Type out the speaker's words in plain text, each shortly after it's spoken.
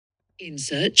In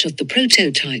search of the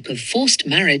prototype of forced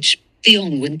marriage, the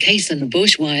Ongwen case and the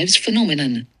bushwives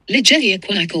phenomenon, Ligeia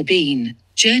Quackelbean,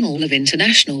 Journal of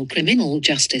International Criminal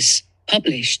Justice,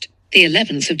 published the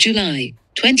 11th of July,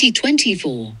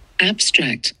 2024.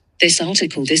 Abstract. This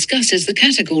article discusses the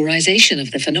categorization of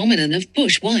the phenomenon of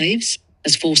bushwives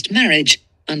as forced marriage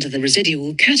under the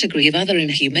residual category of other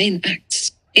inhumane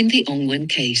acts. In the Ongwen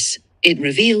case, it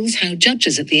reveals how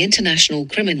judges at the International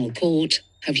Criminal Court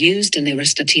have used an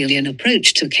Aristotelian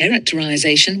approach to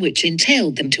characterization which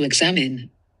entailed them to examine,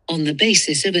 on the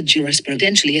basis of a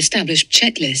jurisprudentially established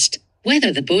checklist,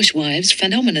 whether the bushwives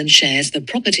phenomenon shares the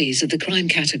properties of the crime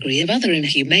category of other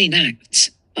inhumane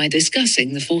acts, by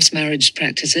discussing the forced marriage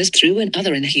practices through an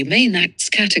other inhumane acts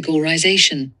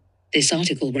categorization. This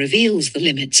article reveals the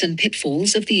limits and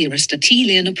pitfalls of the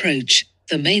Aristotelian approach.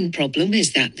 The main problem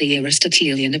is that the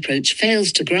Aristotelian approach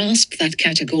fails to grasp that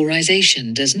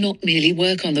categorization does not merely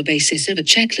work on the basis of a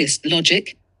checklist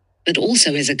logic, but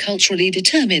also is a culturally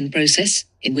determined process,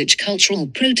 in which cultural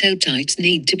prototypes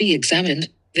need to be examined.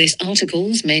 This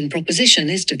article's main proposition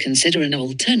is to consider an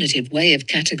alternative way of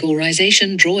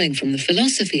categorization drawing from the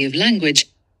philosophy of language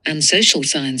and social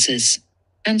sciences,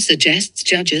 and suggests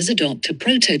judges adopt a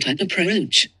prototype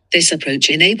approach. This approach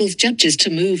enables judges to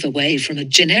move away from a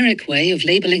generic way of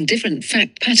labeling different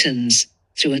fact patterns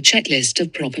through a checklist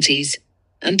of properties,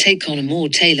 and take on a more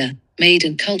tailor-made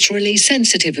and culturally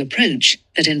sensitive approach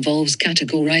that involves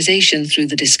categorization through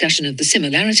the discussion of the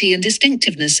similarity and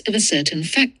distinctiveness of a certain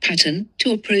fact pattern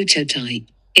to a prototype.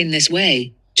 In this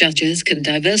way, judges can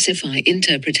diversify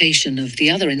interpretation of the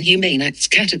other inhumane acts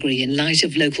category in light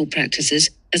of local practices,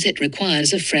 as it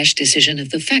requires a fresh decision of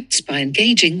the facts by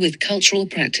engaging with cultural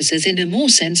practices in a more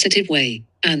sensitive way,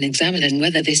 and examining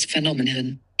whether this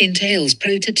phenomenon entails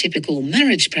prototypical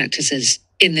marriage practices.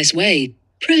 In this way,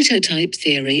 prototype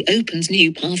theory opens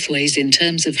new pathways in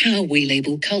terms of how we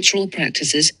label cultural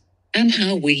practices, and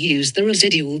how we use the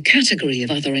residual category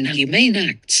of other inhumane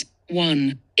acts.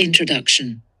 1.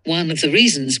 Introduction. One of the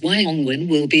reasons why Ongwen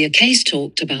will be a case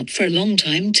talked about for a long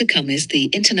time to come is the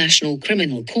International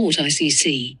Criminal Court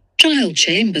 (ICC) trial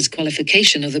chamber's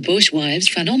qualification of the bushwives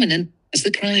phenomenon as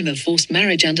the crime of forced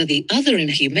marriage under the Other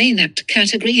Inhumane Act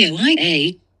category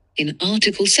OIA in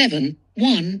Article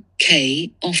 7(1)(k)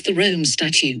 of the Rome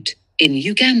Statute. In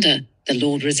Uganda, the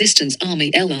Lord Resistance Army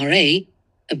 (LRA)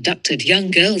 abducted young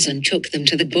girls and took them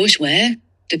to the bush where,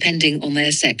 depending on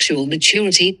their sexual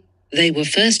maturity, they were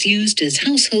first used as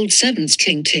household servants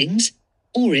ting-tings,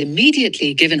 or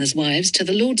immediately given as wives to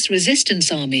the Lord's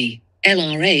Resistance Army,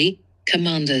 LRA,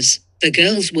 commanders. The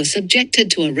girls were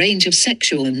subjected to a range of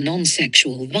sexual and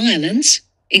non-sexual violence,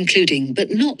 including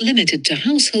but not limited to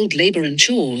household labor and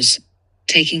chores,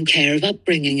 taking care of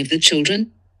upbringing of the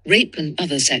children, rape and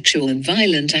other sexual and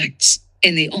violent acts.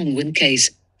 In the Ongwen case,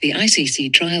 the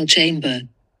ICC trial chamber,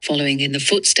 following in the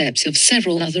footsteps of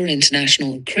several other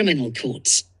international criminal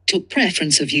courts, took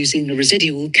preference of using the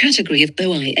residual category of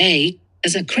OIA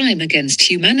as a crime against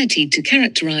humanity to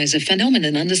characterize a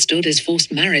phenomenon understood as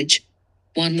forced marriage.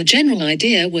 The general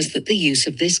idea was that the use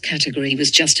of this category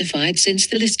was justified since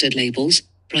the listed labels,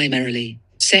 primarily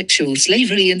sexual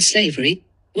slavery and slavery,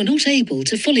 were not able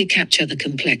to fully capture the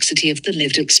complexity of the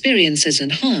lived experiences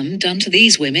and harm done to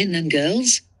these women and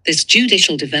girls. This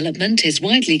judicial development is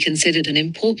widely considered an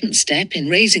important step in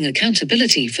raising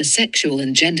accountability for sexual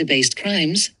and gender-based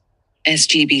crimes.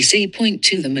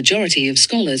 SGBC.2 The majority of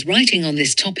scholars writing on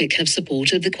this topic have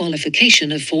supported the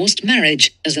qualification of forced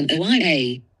marriage as an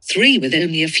OIA. 3 With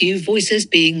only a few voices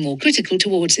being more critical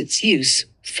towards its use.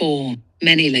 4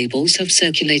 Many labels have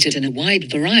circulated in a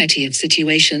wide variety of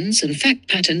situations, and fact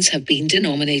patterns have been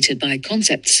denominated by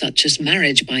concepts such as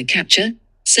marriage by capture,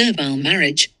 servile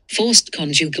marriage, forced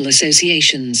conjugal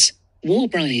associations, war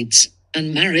brides,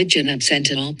 and marriage in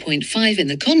absentia. R.5 In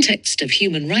the context of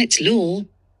human rights law,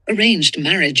 arranged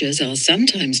marriages are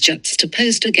sometimes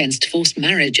juxtaposed against forced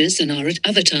marriages and are at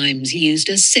other times used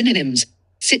as synonyms.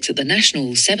 6 At the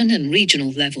national, 7 and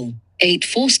regional level. 8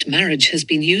 Forced marriage has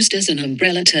been used as an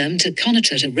umbrella term to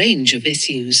connote a range of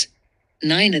issues.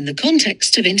 9 In the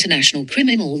context of international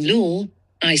criminal law,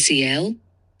 ICL,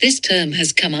 this term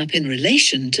has come up in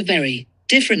relation to very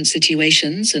different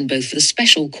situations, and both the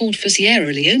Special Court for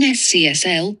Sierra Leone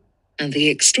 (SCSL) and the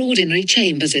Extraordinary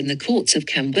Chambers in the Courts of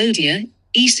Cambodia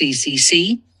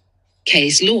 (ECCC)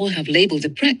 case law have labeled the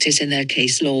practice in their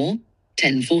case law.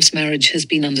 10 Forced marriage has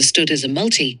been understood as a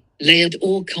multi-layered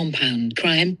or compound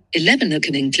crime. 11 That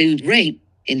can include rape,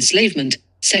 enslavement,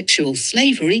 sexual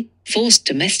slavery, forced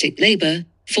domestic labor,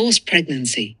 forced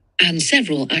pregnancy, and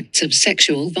several acts of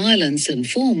sexual violence and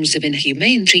forms of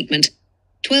inhumane treatment.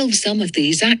 12. Some of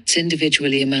these acts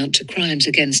individually amount to crimes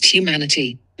against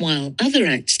humanity, while other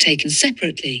acts taken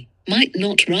separately might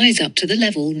not rise up to the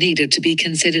level needed to be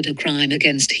considered a crime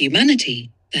against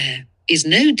humanity. There is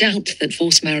no doubt that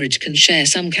forced marriage can share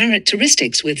some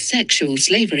characteristics with sexual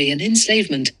slavery and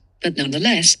enslavement, but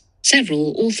nonetheless,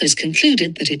 several authors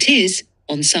concluded that it is,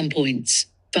 on some points,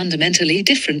 fundamentally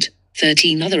different.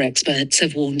 13 other experts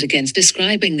have warned against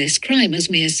describing this crime as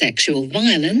mere sexual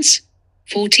violence.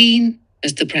 14.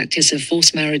 As the practice of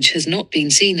forced marriage has not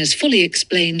been seen as fully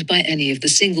explained by any of the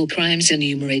single crimes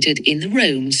enumerated in the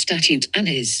Rome Statute and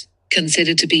is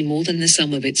considered to be more than the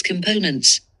sum of its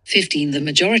components. 15. The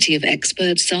majority of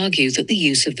experts argue that the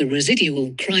use of the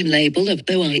residual crime label of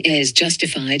OIA is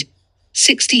justified.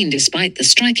 16. Despite the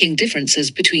striking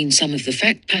differences between some of the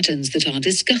fact patterns that are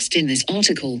discussed in this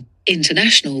article,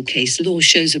 international case law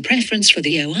shows a preference for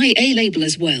the OIA label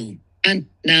as well. And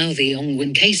now the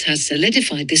Ongwen case has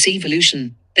solidified this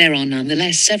evolution. There are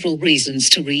nonetheless several reasons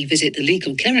to revisit the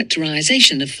legal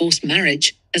characterization of forced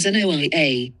marriage as an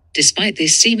OIA. Despite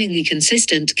this seemingly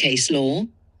consistent case law,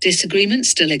 disagreement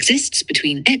still exists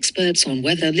between experts on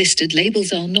whether listed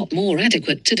labels are not more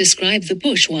adequate to describe the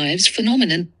bushwives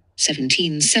phenomenon.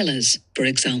 17. Sellers, for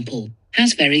example,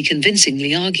 has very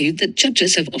convincingly argued that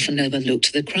judges have often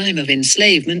overlooked the crime of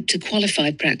enslavement to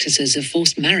qualify practices of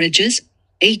forced marriages.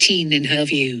 18. In her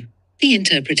view, the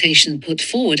interpretation put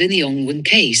forward in the Ongwen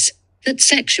case, that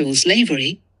sexual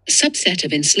slavery, a subset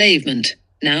of enslavement,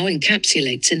 now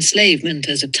encapsulates enslavement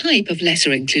as a type of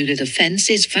lesser-included offense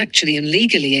is factually and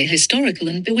legally ahistorical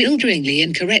and bewilderingly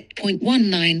incorrect.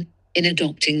 19. In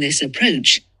adopting this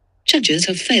approach, judges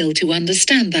have failed to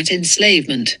understand that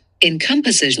enslavement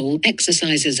encompasses all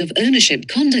exercises of ownership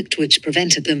conduct which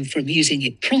prevented them from using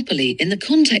it properly in the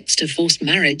context of forced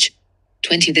marriage.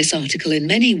 20. This article in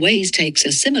many ways takes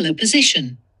a similar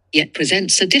position, yet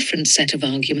presents a different set of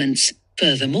arguments.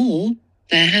 Furthermore,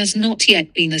 there has not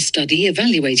yet been a study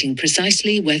evaluating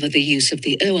precisely whether the use of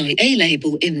the OIA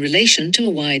label in relation to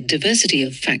a wide diversity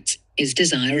of facts is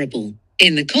desirable.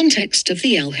 In the context of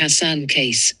the El Hassan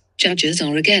case, judges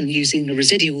are again using the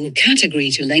residual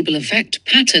category to label a fact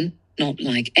pattern, not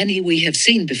like any we have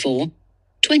seen before.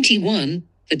 21.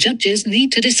 The judges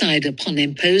need to decide upon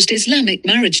imposed Islamic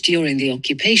marriage during the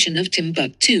occupation of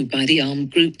Timbuktu by the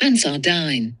armed group Ansar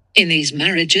Dine. In these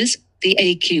marriages, the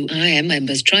AQIM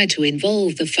members tried to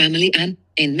involve the family and,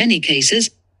 in many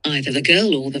cases, either the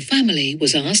girl or the family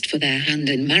was asked for their hand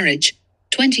in marriage.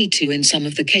 22. In some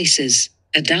of the cases,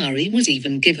 a dowry was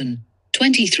even given.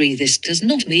 23. This does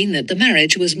not mean that the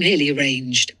marriage was merely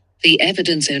arranged. The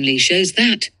evidence only shows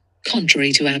that,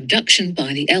 contrary to abduction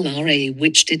by the LRA,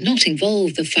 which did not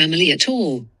involve the family at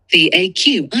all, the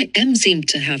AQIM seemed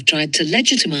to have tried to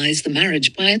legitimize the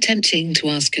marriage by attempting to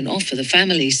ask and offer the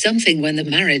family something when the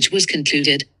marriage was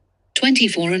concluded.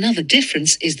 24. Another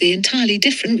difference is the entirely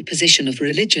different position of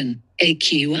religion.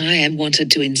 AQIM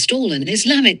wanted to install an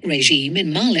Islamic regime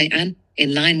in Mali and,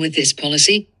 in line with this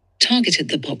policy, targeted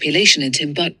the population in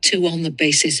Timbuktu on the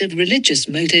basis of religious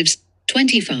motives.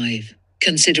 25.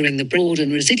 Considering the broad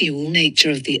and residual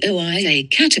nature of the OIA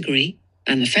category,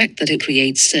 and the fact that it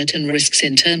creates certain risks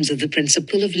in terms of the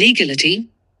principle of legality,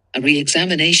 a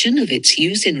re-examination of its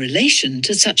use in relation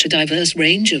to such a diverse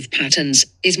range of patterns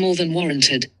is more than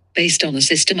warranted, based on a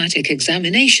systematic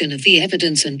examination of the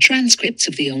evidence and transcripts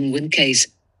of the Ongwen case,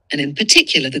 and in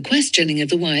particular the questioning of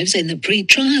the wives in the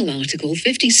pre-trial Article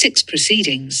 56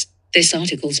 proceedings. This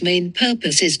article's main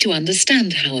purpose is to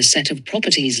understand how a set of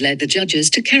properties led the judges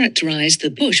to characterize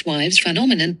the bushwives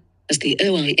phenomenon as the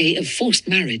OIA of forced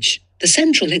marriage. The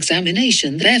central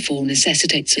examination therefore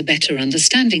necessitates a better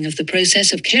understanding of the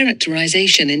process of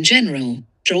characterization in general,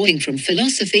 drawing from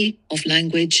philosophy of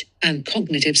language and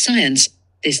cognitive science.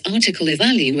 This article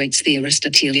evaluates the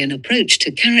Aristotelian approach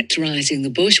to characterizing the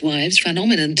bushwives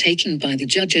phenomenon taken by the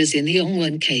judges in the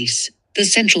Ongwen case. The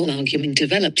central argument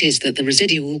developed is that the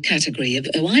residual category of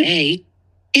OIA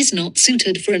is not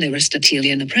suited for an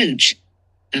Aristotelian approach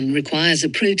and requires a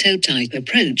prototype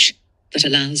approach that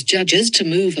allows judges to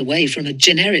move away from a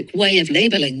generic way of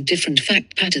labeling different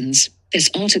fact patterns.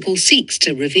 This article seeks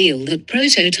to reveal that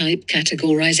prototype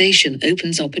categorization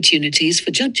opens opportunities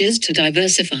for judges to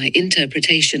diversify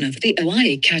interpretation of the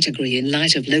OIA category in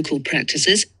light of local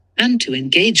practices and to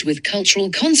engage with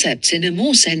cultural concepts in a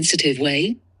more sensitive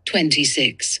way.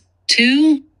 26.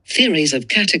 2. Theories of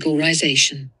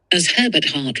categorization. As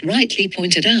Herbert Hart rightly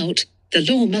pointed out, the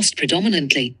law must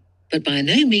predominantly, but by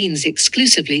no means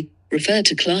exclusively, refer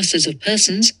to classes of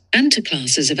persons and to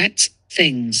classes of acts,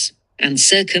 things, and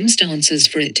circumstances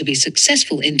for it to be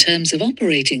successful in terms of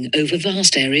operating over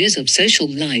vast areas of social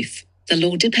life. The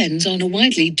law depends on a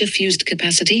widely diffused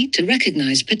capacity to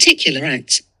recognize particular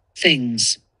acts,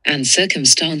 things, and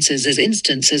circumstances as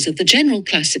instances of the general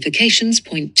classifications.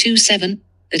 27.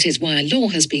 That is why law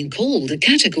has been called a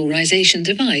categorization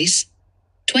device.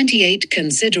 28.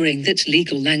 Considering that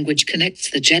legal language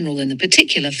connects the general and the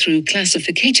particular through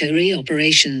classificatory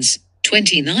operations.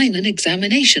 29. An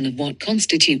examination of what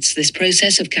constitutes this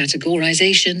process of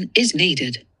categorization is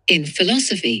needed. In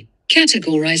philosophy,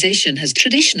 categorization has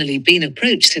traditionally been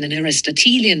approached in an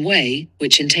Aristotelian way,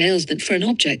 which entails that for an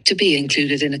object to be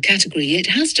included in a category it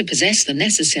has to possess the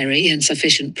necessary and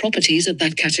sufficient properties of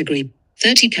that category.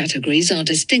 30. Categories are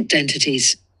distinct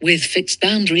entities, with fixed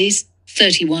boundaries.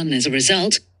 31. As a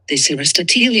result, this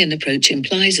Aristotelian approach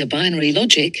implies a binary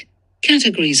logic.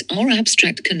 Categories are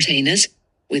abstract containers,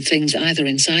 with things either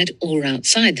inside or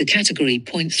outside the category.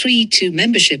 32.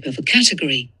 Membership of a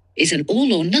category is an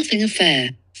all-or-nothing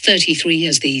affair. 33.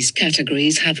 As these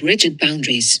categories have rigid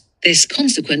boundaries, this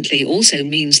consequently also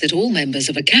means that all members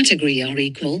of a category are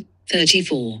equal.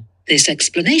 34. This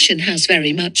explanation has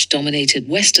very much dominated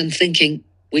Western thinking,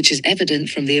 which is evident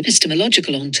from the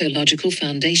epistemological ontological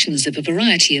foundations of a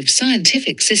variety of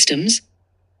scientific systems.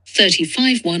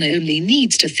 35. One only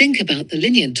needs to think about the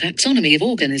linear taxonomy of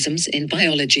organisms in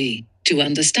biology to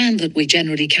understand that we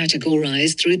generally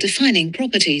categorize through defining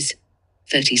properties.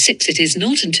 36. It is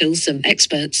not until some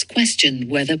experts question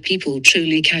whether people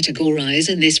truly categorize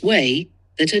in this way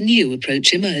that a new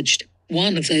approach emerged.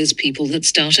 One of those people that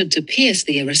started to pierce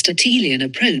the Aristotelian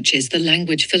approach is the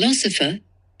language philosopher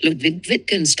Ludwig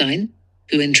Wittgenstein,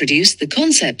 who introduced the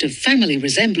concept of family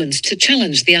resemblance to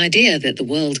challenge the idea that the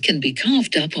world can be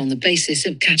carved up on the basis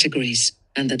of categories,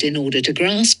 and that in order to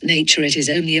grasp nature it is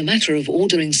only a matter of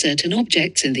ordering certain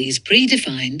objects in these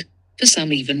predefined, for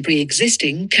some even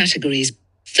pre-existing categories.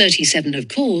 37. Of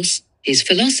course, his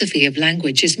philosophy of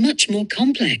language is much more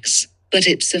complex, but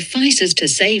it suffices to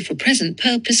say for present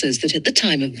purposes that at the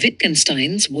time of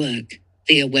Wittgenstein's work,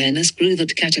 the awareness grew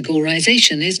that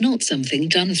categorization is not something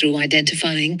done through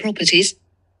identifying properties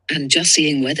and just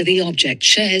seeing whether the object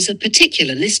shares a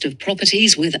particular list of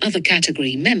properties with other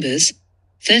category members.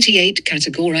 38.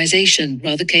 Categorization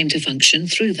rather came to function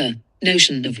through the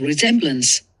notion of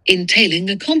resemblance, entailing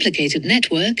a complicated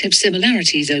network of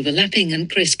similarities overlapping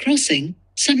and crisscrossing,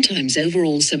 sometimes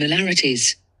overall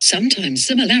similarities, sometimes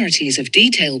similarities of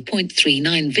detail.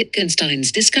 39.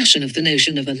 Wittgenstein's discussion of the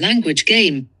notion of a language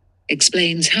game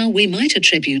explains how we might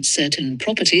attribute certain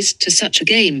properties to such a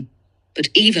game, but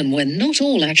even when not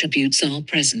all attributes are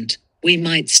present, we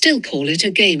might still call it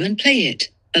a game and play it.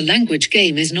 A language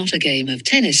game is not a game of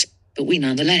tennis, but we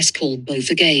nonetheless call both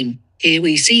a game. Here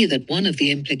we see that one of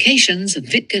the implications of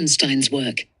Wittgenstein's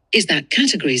work is that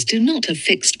categories do not have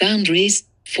fixed boundaries.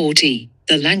 40.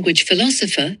 The language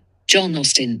philosopher, John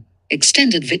Austin,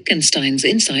 extended Wittgenstein's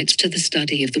insights to the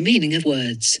study of the meaning of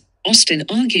words. Austin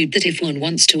argued that if one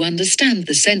wants to understand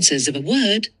the senses of a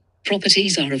word,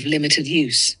 properties are of limited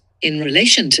use. In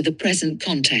relation to the present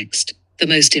context, the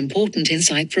most important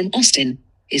insight from Austin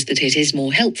is that it is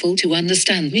more helpful to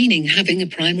understand meaning having a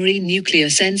primary nuclear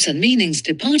sense and meanings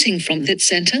departing from that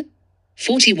center.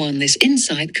 41. This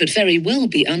insight could very well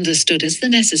be understood as the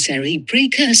necessary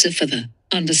precursor for the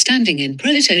understanding in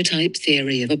prototype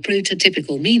theory of a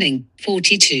prototypical meaning.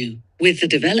 42. With the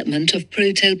development of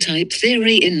prototype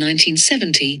theory in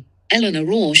 1970, Eleanor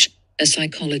Rausch, a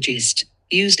psychologist,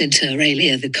 used inter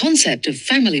alia the concept of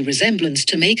family resemblance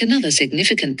to make another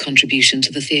significant contribution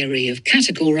to the theory of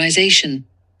categorization.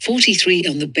 43.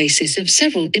 On the basis of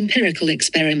several empirical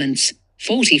experiments.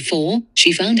 44.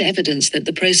 She found evidence that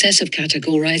the process of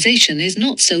categorization is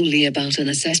not solely about an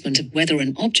assessment of whether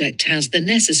an object has the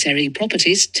necessary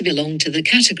properties to belong to the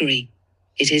category.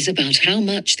 It is about how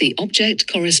much the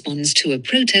object corresponds to a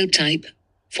prototype.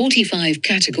 45.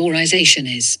 Categorization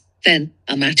is, then,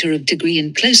 a matter of degree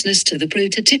and closeness to the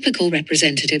prototypical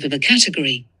representative of a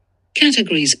category.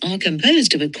 Categories are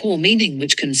composed of a core meaning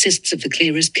which consists of the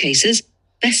clearest cases,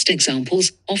 best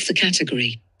examples, of the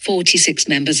category. 46.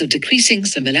 Members of decreasing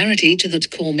similarity to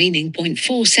that core meaning.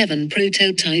 47.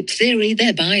 Prototype theory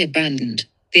thereby abandoned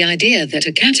the idea that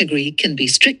a category can be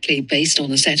strictly based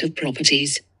on a set of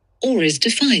properties, or is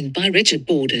defined by rigid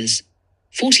borders.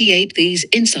 48. These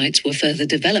insights were further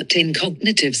developed in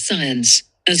cognitive science.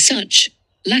 As such,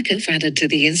 Lakoff added to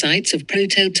the insights of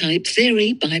prototype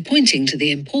theory by pointing to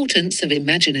the importance of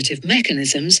imaginative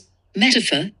mechanisms,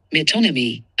 metaphor,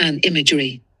 metonymy, and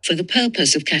imagery, for the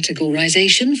purpose of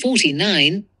categorization.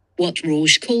 49. What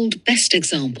Rausch called best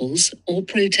examples, or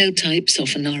prototypes,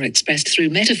 often are expressed through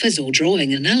metaphors or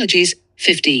drawing analogies.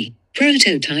 50.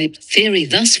 Prototype theory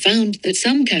thus found that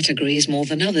some categories more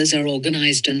than others are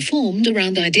organized and formed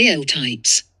around ideal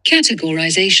types.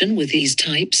 Categorization with these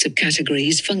types of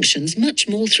categories functions much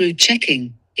more through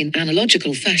checking, in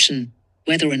analogical fashion,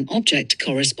 whether an object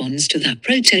corresponds to that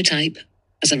prototype,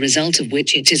 as a result of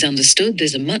which it is understood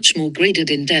as a much more graded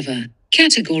endeavor.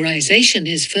 Categorization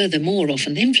is furthermore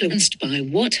often influenced by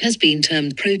what has been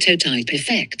termed prototype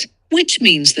effect, which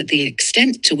means that the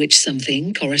extent to which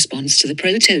something corresponds to the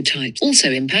prototype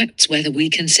also impacts whether we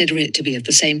consider it to be of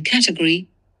the same category.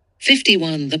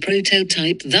 51. The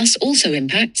prototype thus also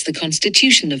impacts the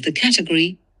constitution of the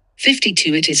category.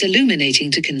 52. It is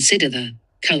illuminating to consider the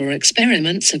color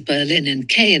experiments of Berlin and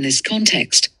Kay in this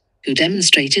context, who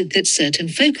demonstrated that certain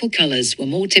focal colors were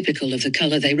more typical of the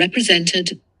color they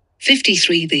represented.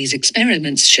 53. These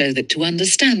experiments show that to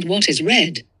understand what is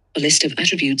red, a list of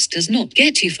attributes does not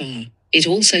get you far. It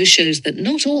also shows that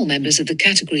not all members of the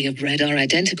category of red are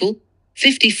identical.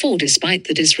 54. Despite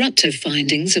the disruptive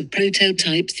findings of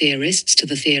prototype theorists to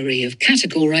the theory of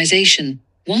categorization,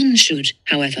 one should,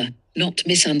 however, not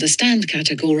misunderstand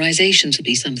categorization to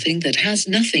be something that has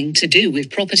nothing to do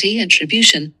with property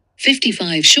attribution.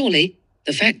 55. Surely,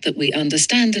 the fact that we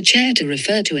understand a chair to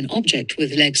refer to an object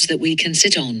with legs that we can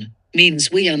sit on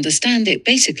means we understand it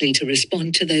basically to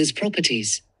respond to those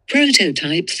properties.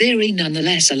 Prototype theory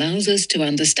nonetheless allows us to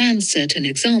understand certain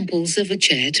examples of a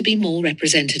chair to be more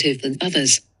representative than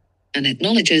others, and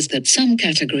acknowledges that some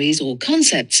categories or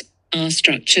concepts are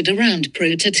structured around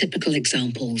prototypical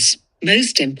examples.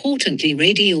 Most importantly,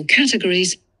 radial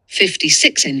categories.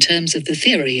 56. In terms of the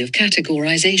theory of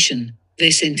categorization,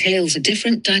 this entails a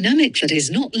different dynamic that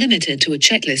is not limited to a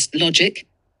checklist logic,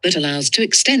 but allows to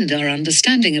extend our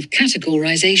understanding of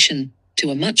categorization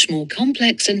to a much more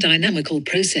complex and dynamical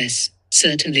process,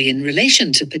 certainly in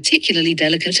relation to particularly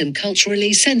delicate and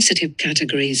culturally sensitive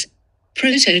categories.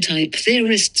 Prototype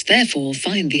theorists therefore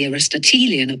find the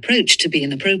Aristotelian approach to be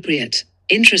inappropriate.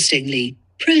 Interestingly,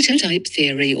 prototype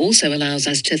theory also allows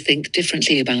us to think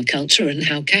differently about culture and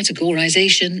how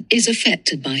categorization is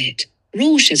affected by it.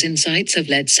 Rorschach's insights have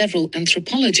led several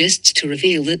anthropologists to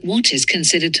reveal that what is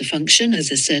considered to function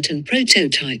as a certain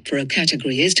prototype for a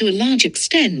category is to a large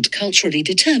extent culturally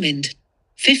determined.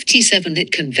 57.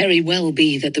 It can very well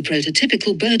be that the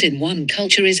prototypical bird in one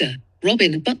culture is a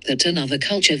robin, but that another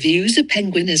culture views a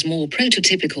penguin as more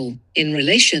prototypical in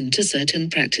relation to certain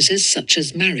practices such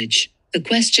as marriage. The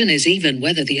question is even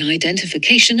whether the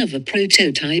identification of a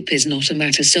prototype is not a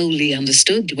matter solely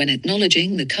understood when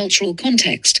acknowledging the cultural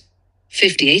context.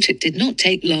 58. It did not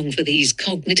take long for these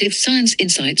cognitive science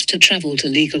insights to travel to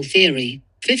legal theory.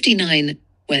 59.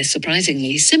 Where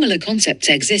surprisingly similar concepts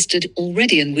existed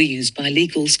already and were used by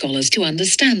legal scholars to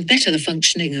understand better the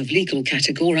functioning of legal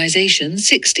categorization.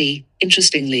 60.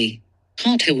 Interestingly,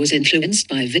 Harter was influenced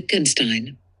by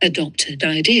Wittgenstein, adopted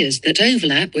ideas that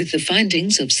overlap with the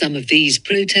findings of some of these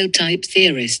prototype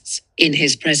theorists. In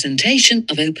his presentation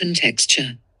of open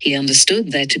texture, he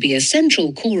understood there to be a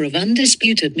central core of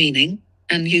undisputed meaning,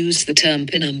 and used the term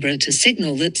penumbra to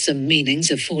signal that some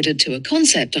meanings afforded to a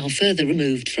concept are further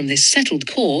removed from this settled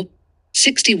core.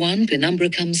 61. Penumbra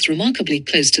comes remarkably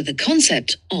close to the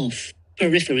concept of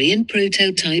periphery in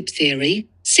prototype theory.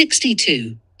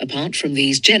 62. Apart from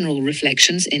these general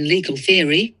reflections in legal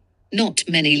theory, not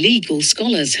many legal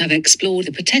scholars have explored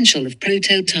the potential of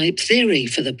prototype theory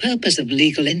for the purpose of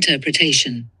legal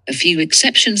interpretation. A few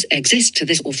exceptions exist to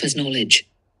this author's knowledge.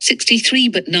 63.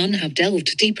 But none have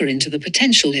delved deeper into the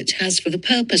potential it has for the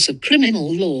purpose of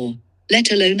criminal law,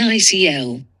 let alone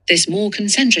ICL. This more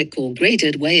concentric or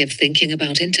graded way of thinking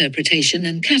about interpretation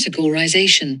and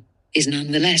categorization is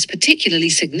nonetheless particularly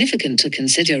significant to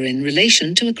consider in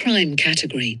relation to a crime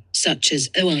category, such as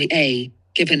OIA.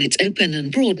 Given its open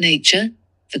and broad nature,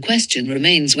 the question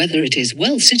remains whether it is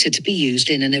well suited to be used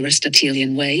in an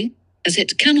Aristotelian way, as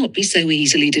it cannot be so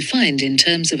easily defined in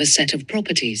terms of a set of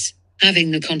properties.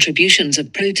 Having the contributions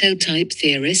of prototype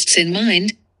theorists in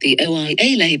mind, the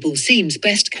OIA label seems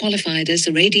best qualified as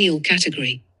a radial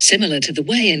category, similar to the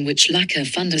way in which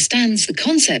Lakoff understands the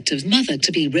concept of mother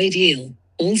to be radial.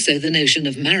 Also, the notion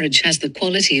of marriage has the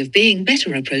quality of being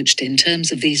better approached in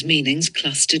terms of these meanings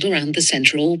clustered around the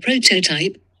central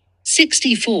prototype.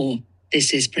 64.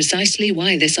 This is precisely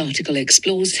why this article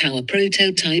explores how a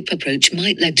prototype approach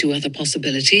might lead to other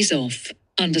possibilities of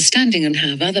understanding and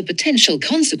have other potential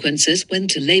consequences when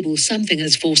to label something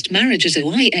as forced marriage as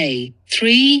OIA.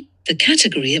 3. The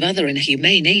category of other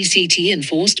inhumane ACT and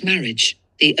forced marriage.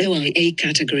 The OIA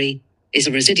category is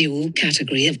a residual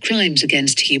category of crimes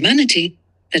against humanity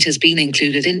that has been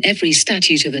included in every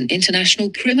statute of an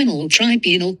international criminal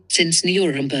tribunal since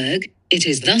Nuremberg, It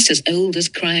is thus as old as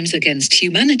crimes against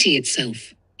humanity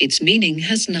itself. Its meaning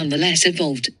has nonetheless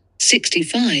evolved.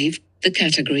 65. The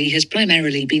category has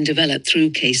primarily been developed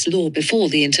through case law before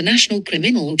the International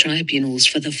Criminal Tribunals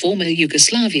for the former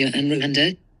Yugoslavia and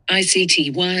Rwanda,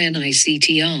 ICTY and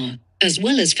ICTR, as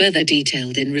well as further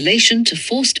detailed in relation to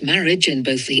forced marriage in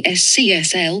both the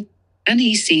SCSL and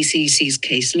ECCC's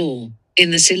case law.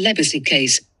 In the celibacy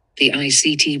case, the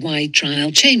ICTY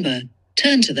trial chamber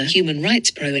turned to the human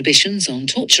rights prohibitions on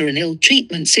torture and ill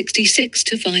treatment 66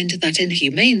 to find that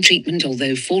inhumane treatment,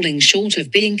 although falling short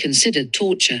of being considered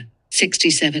torture,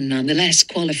 67 nonetheless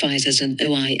qualifies as an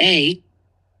OIA,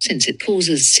 since it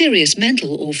causes serious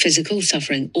mental or physical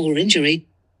suffering or injury,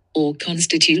 or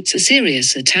constitutes a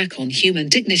serious attack on human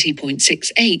dignity.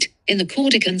 68. In the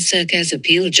Cordican-Cerquez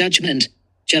appeal judgment,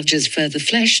 judges further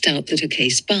fleshed out that a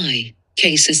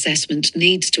case-by-case assessment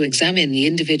needs to examine the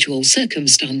individual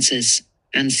circumstances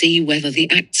and see whether the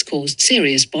acts caused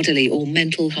serious bodily or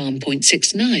mental harm.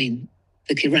 69.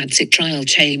 The Karadzic trial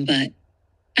chamber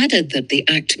added that the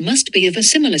act must be of a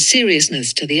similar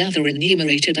seriousness to the other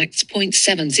enumerated acts.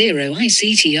 70.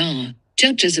 ICTR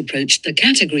judges approached the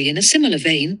category in a similar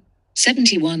vein,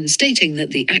 71, stating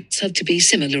that the acts have to be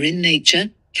similar in nature,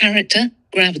 character,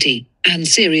 gravity, and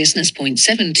seriousness.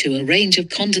 72. A range of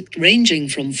conduct ranging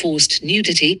from forced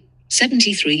nudity,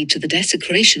 73, to the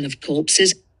desecration of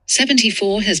corpses,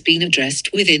 74, has been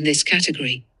addressed within this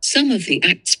category. Some of the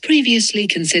acts previously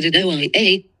considered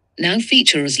OIA now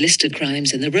feature as listed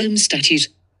crimes in the Rome Statute,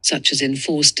 such as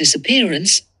enforced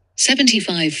disappearance,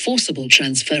 75, forcible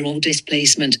transfer or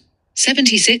displacement,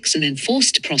 76, and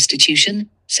enforced prostitution,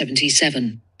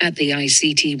 77. At the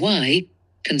ICTY,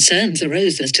 concerns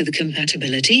arose as to the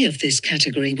compatibility of this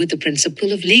category with the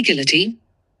principle of legality.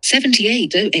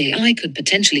 78. OAI could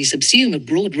potentially subsume a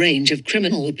broad range of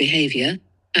criminal behavior,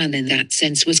 and in that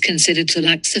sense was considered to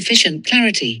lack sufficient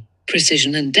clarity,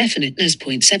 precision, and definiteness.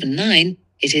 79.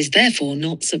 It is therefore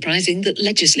not surprising that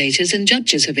legislators and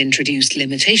judges have introduced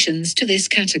limitations to this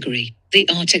category. The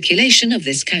articulation of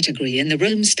this category in the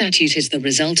Rome Statute is the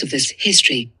result of this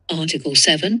history. Article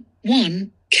 7,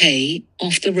 1, K,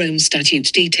 of the Rome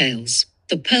Statute details: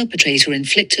 the perpetrator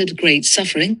inflicted great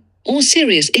suffering or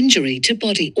serious injury to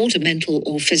body or to mental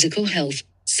or physical health.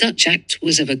 Such act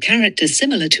was of a character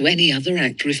similar to any other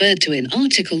act referred to in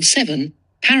Article 7,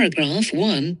 paragraph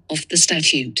 1 of the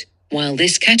statute. While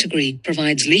this category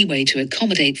provides leeway to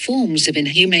accommodate forms of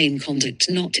inhumane conduct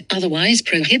not otherwise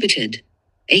prohibited.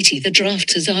 80. The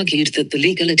drafters argued that the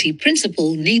legality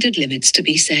principle needed limits to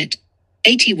be set.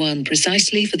 81.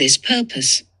 Precisely for this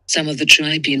purpose, some of the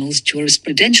tribunal's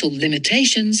jurisprudential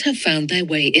limitations have found their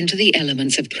way into the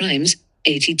elements of crimes.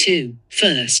 82.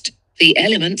 First, the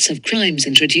elements of crimes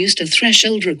introduced a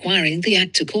threshold requiring the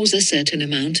act to cause a certain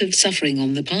amount of suffering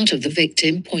on the part of the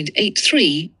victim.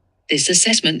 83. This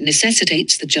assessment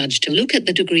necessitates the judge to look at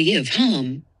the degree of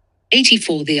harm.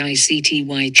 84. The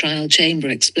ICTY trial chamber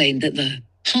explained that the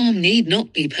harm need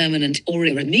not be permanent or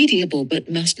irremediable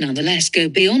but must nonetheless go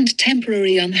beyond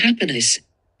temporary unhappiness,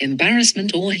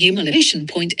 embarrassment, or humiliation.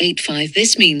 85.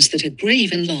 This means that a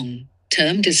grave and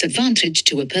long-term disadvantage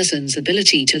to a person's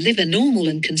ability to live a normal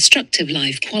and constructive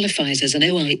life qualifies as an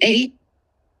OIA.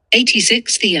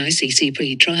 86. The ICC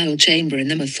pre-trial chamber in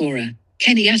the Mathura,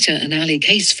 Kenyatta and Ali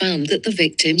case found that the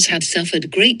victims had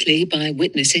suffered greatly by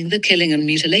witnessing the killing and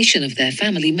mutilation of their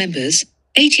family members.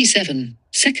 87.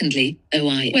 Secondly,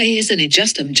 OIA is an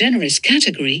adjustum generis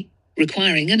category,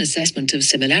 requiring an assessment of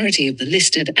similarity of the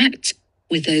listed acts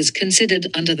with those considered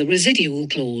under the residual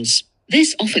clause.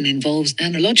 This often involves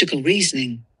analogical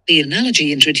reasoning. The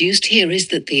analogy introduced here is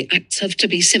that the acts have to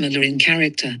be similar in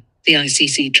character. The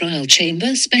ICC trial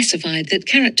chamber specified that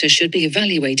character should be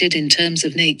evaluated in terms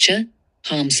of nature,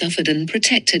 harm suffered, and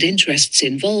protected interests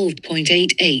involved.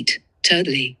 88.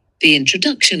 Thirdly, the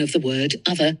introduction of the word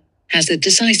other has a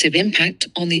decisive impact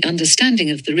on the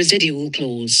understanding of the residual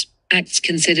clause. Acts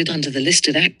considered under the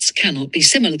listed acts cannot be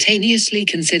simultaneously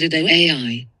considered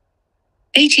OAI.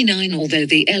 89. Although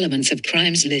the elements of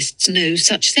crimes lists no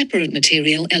such separate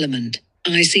material element,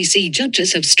 ICC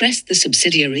judges have stressed the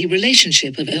subsidiary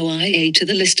relationship of OIA to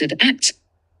the listed acts.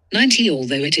 90.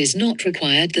 Although it is not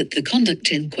required that the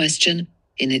conduct in question,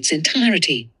 in its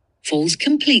entirety, falls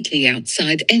completely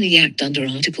outside any act under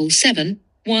Article 7,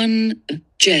 1,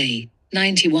 J.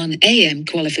 91. AM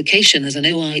qualification as an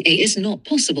OIA is not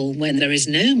possible when there is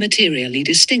no materially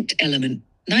distinct element.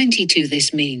 92.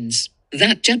 This means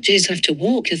that judges have to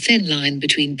walk a thin line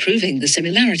between proving the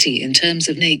similarity in terms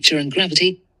of nature and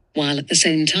gravity, while at the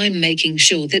same time making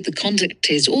sure that the conduct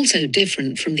is also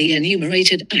different from the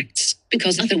enumerated acts,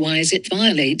 because otherwise it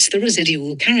violates the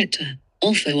residual character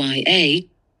of OIA.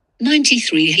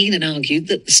 93. Heenan argued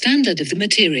that the standard of the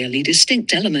materially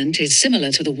distinct element is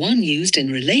similar to the one used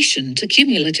in relation to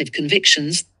cumulative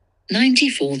convictions.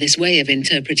 94. This way of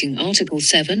interpreting Article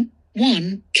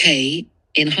 7(1)(k)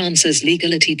 enhances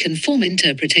legally conform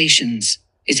interpretations,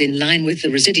 is in line with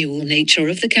the residual nature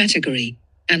of the category,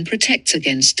 and protects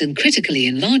against uncritically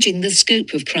enlarging the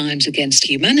scope of crimes against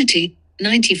humanity.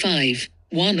 95.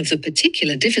 One of the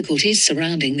particular difficulties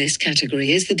surrounding this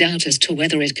category is the doubt as to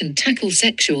whether it can tackle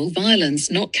sexual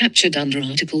violence not captured under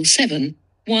Article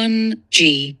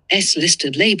 7(1)(g)(s)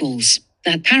 listed labels.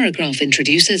 That paragraph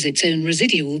introduces its own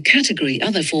residual category,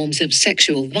 other forms of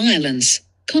sexual violence.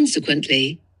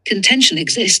 Consequently, contention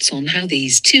exists on how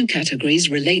these two categories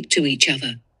relate to each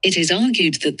other. It is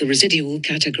argued that the residual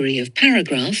category of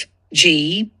paragraph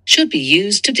G should be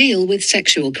used to deal with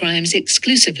sexual crimes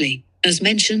exclusively, as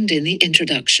mentioned in the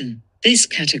introduction. This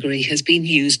category has been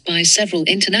used by several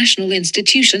international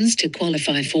institutions to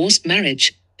qualify forced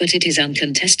marriage, but it is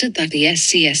uncontested that the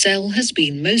SCSL has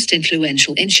been most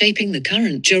influential in shaping the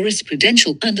current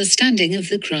jurisprudential understanding of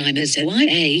the crime as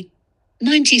OIA.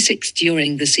 96.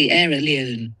 During the Sierra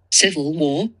Leone Civil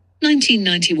War,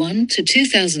 1991 to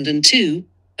 2002,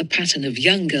 a pattern of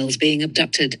young girls being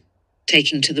abducted,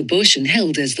 taken to the bush and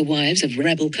held as the wives of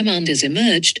rebel commanders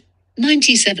emerged.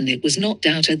 97. It was not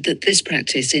doubted that this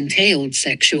practice entailed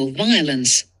sexual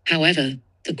violence. However,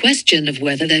 the question of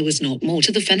whether there was not more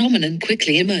to the phenomenon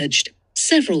quickly emerged.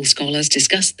 Several scholars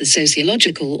discussed the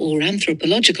sociological or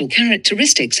anthropological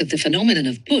characteristics of the phenomenon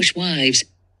of bush wives.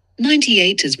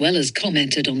 98. As well as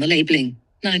commented on the labeling.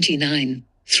 99.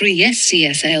 3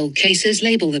 SCSL cases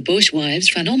label the bush wives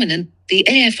phenomenon: the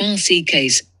AFRC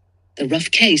case, the Rough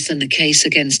case, and the case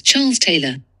against Charles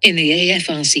Taylor. In the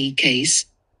AFRC case,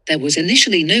 there was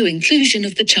initially no inclusion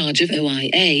of the charge of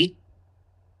OIA,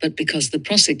 but because the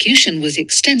prosecution was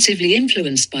extensively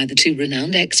influenced by the two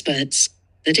renowned experts,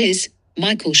 that is,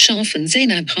 Michael Scharf and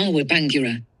Zainab Hawa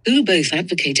Bangura, who both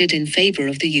advocated in favor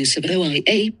of the use of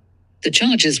OIA, the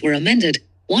charges were amended.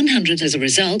 100. As a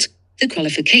result, the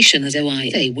qualification as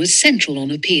OIA was central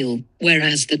on appeal,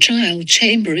 whereas the trial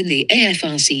chamber in the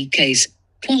AFRC case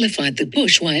qualified the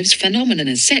bushwives phenomenon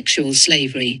as sexual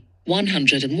slavery.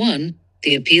 101.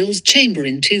 The appeals chamber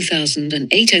in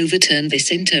 2008 overturned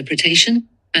this interpretation,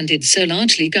 and did so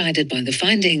largely guided by the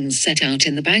findings set out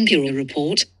in the Bangura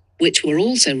report, which were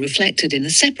also reflected in the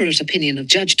separate opinion of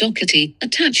Judge Doherty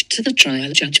attached to the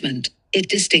trial judgment. It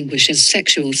distinguishes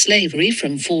sexual slavery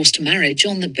from forced marriage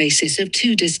on the basis of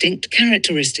two distinct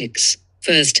characteristics.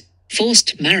 First,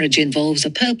 forced marriage involves a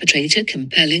perpetrator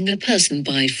compelling a person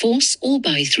by force or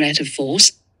by threat of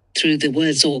force, through the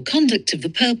words or conduct of the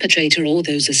perpetrator or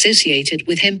those associated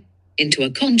with him, into a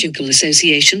conjugal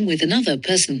association with another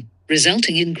person,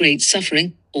 resulting in great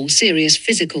suffering or serious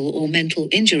physical or mental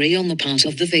injury on the part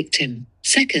of the victim.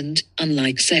 Second,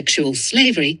 unlike sexual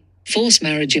slavery, forced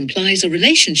marriage implies a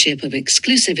relationship of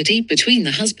exclusivity between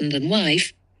the husband and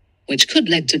wife, which could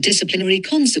lead to disciplinary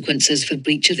consequences for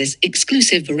breach of this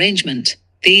exclusive arrangement.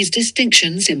 These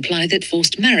distinctions imply that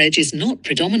forced marriage is not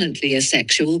predominantly a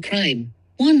sexual crime.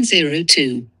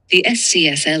 102. The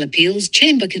SCSL Appeals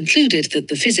Chamber concluded that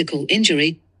the physical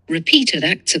injury, repeated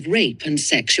acts of rape and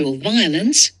sexual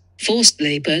violence, forced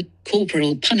labor,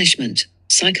 corporal punishment,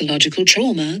 psychological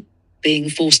trauma, being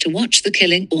forced to watch the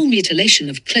killing or mutilation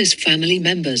of close family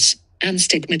members, and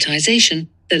stigmatization,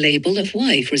 the label of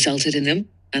wife, resulted in them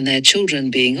and their children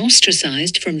being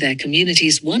ostracized from their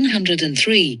communities.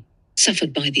 103.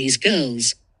 Suffered by these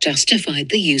girls, justified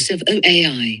the use of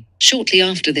OAI. Shortly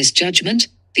after this judgment,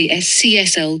 the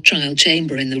SCSL trial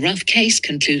chamber in the Rough case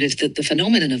concluded that the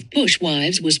phenomenon of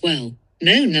bushwives was well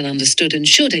known and understood and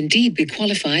should indeed be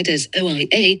qualified as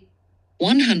OIA.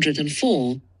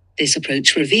 104. This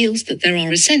approach reveals that there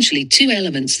are essentially two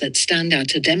elements that stand out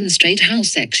to demonstrate how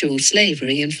sexual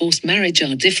slavery and forced marriage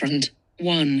are different.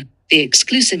 1. The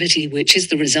exclusivity, which is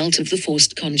the result of the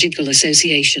forced conjugal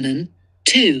association, and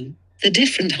 2. The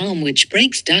different harm which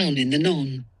breaks down in the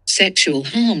non-sexual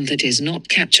harm that is not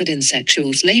captured in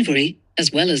sexual slavery,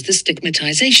 as well as the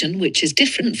stigmatization which is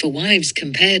different for wives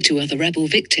compared to other rebel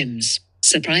victims.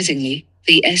 Surprisingly,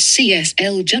 the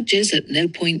SCSL judges at no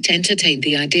point entertained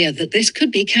the idea that this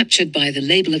could be captured by the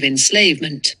label of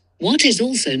enslavement. What is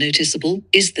also noticeable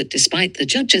is that despite the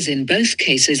judges in both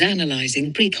cases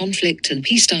analyzing pre-conflict and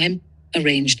peacetime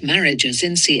arranged marriages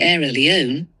in Sierra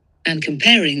Leone, and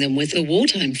comparing them with the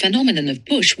wartime phenomenon of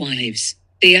bushwives,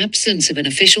 the absence of an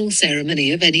official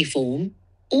ceremony of any form,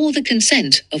 or the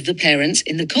consent of the parents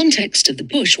in the context of the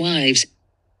bushwives,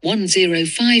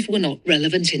 105 were not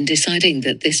relevant in deciding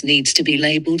that this needs to be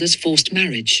labeled as forced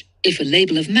marriage. If a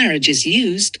label of marriage is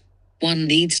used, one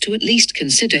needs to at least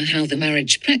consider how the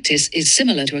marriage practice is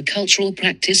similar to a cultural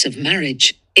practice of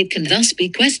marriage. It can thus be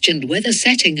questioned whether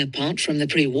setting apart from the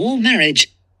pre-war marriage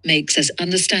makes us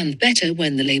understand better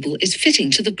when the label is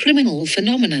fitting to the criminal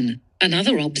phenomenon.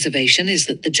 Another observation is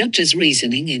that the judge's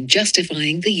reasoning in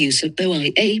justifying the use of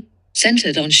OIA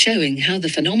centered on showing how the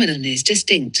phenomenon is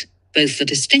distinct. Both the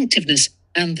distinctiveness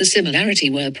and the similarity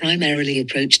were primarily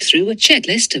approached through a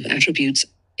checklist of attributes,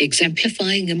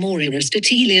 exemplifying a more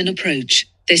Aristotelian approach.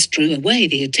 This drew away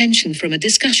the attention from a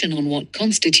discussion on what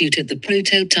constituted the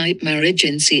prototype marriage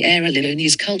in Sierra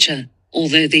Leone's culture.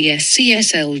 Although the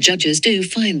SCSL judges do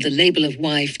find the label of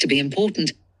wife to be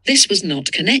important, this was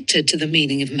not connected to the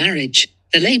meaning of marriage.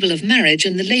 The label of marriage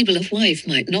and the label of wife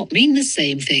might not mean the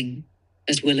same thing,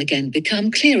 as will again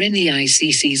become clear in the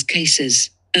ICC's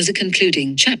cases. As a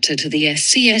concluding chapter to the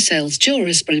SCSL's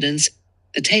jurisprudence,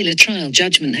 the Taylor trial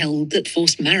judgment held that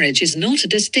forced marriage is not a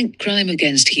distinct crime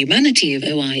against humanity of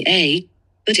OIA,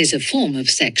 but is a form of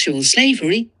sexual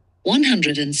slavery.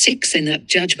 106 in that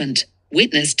judgment,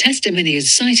 witness testimony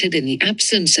is cited in the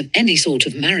absence of any sort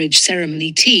of marriage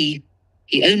ceremony.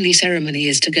 The only ceremony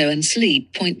is to go and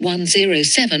sleep.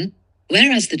 107,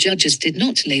 whereas the judges did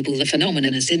not label the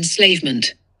phenomenon as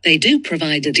enslavement. They do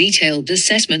provide a detailed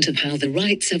assessment of how the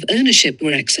rights of ownership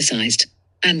were exercised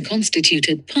and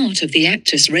constituted part of the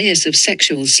actus reus of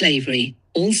sexual slavery.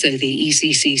 Also, the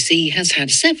ECCC has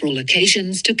had several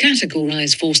occasions to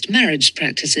categorize forced marriage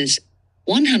practices.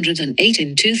 108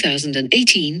 in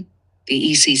 2018,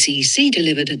 the ECCC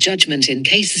delivered a judgment in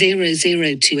Case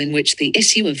 002 in which the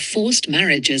issue of forced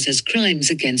marriages as crimes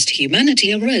against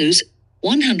humanity arose.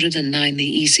 109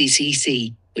 the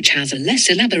ECCC, which has a less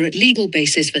elaborate legal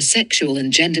basis for sexual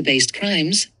and gender-based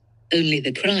crimes. Only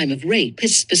the crime of rape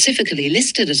is specifically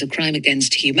listed as a crime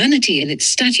against humanity in its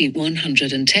statute.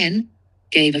 110,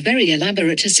 gave a very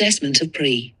elaborate assessment of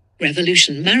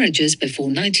pre-revolution marriages before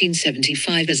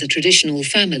 1975 as a traditional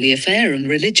family affair and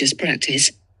religious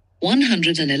practice.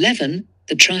 111,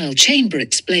 the trial chamber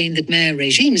explained that Khmer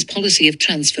regime's policy of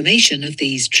transformation of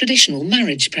these traditional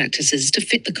marriage practices to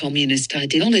fit the communist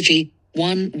ideology.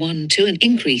 112, an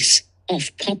increase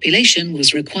of population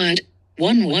was required.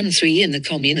 113, and the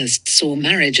communists saw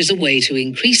marriage as a way to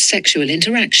increase sexual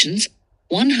interactions.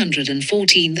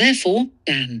 114, therefore,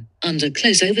 and under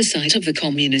close oversight of the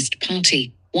Communist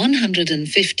Party.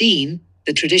 115,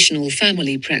 the traditional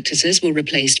family practices were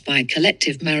replaced by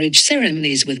collective marriage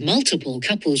ceremonies with multiple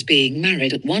couples being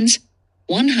married at once.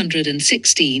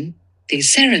 116,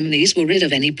 these ceremonies were rid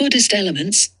of any Buddhist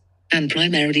elements and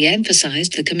primarily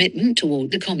emphasized the commitment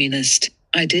toward the communist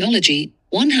ideology.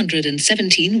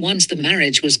 117, once the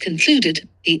marriage was concluded,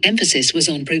 the emphasis was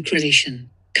on procreation.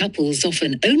 Couples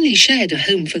often only shared a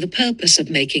home for the purpose of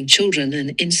making children,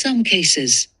 and in some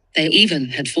cases, they even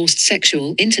had forced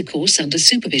sexual intercourse under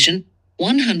supervision.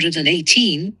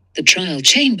 118, the trial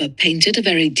chamber painted a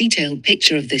very detailed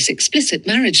picture of this explicit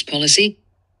marriage policy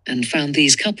and found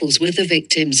these couples were the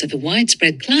victims of a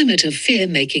widespread climate of fear,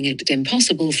 making it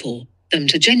impossible for them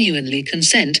to genuinely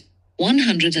consent.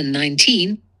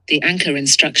 119, the anchor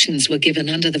instructions were given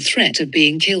under the threat of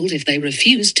being killed if they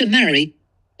refused to marry.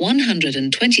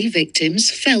 120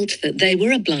 victims felt that they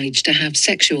were obliged to have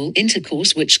sexual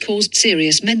intercourse which caused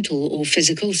serious mental or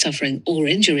physical suffering or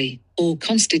injury, or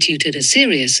constituted a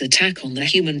serious attack on the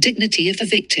human dignity of the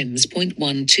victims.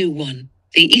 121.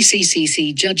 The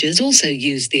ECCC judges also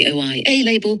used the OIA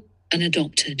label and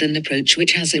adopted an approach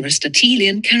which has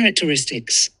Aristotelian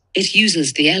characteristics. It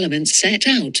uses the elements set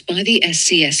out by the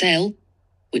SCSL,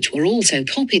 which were also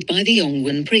copied by the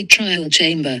Ongwen pre-trial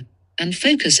chamber, and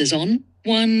focuses on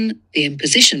 1. The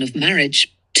imposition of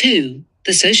marriage, 2.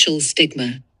 The social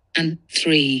stigma, and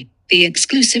 3. The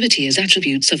exclusivity as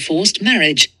attributes of forced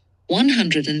marriage.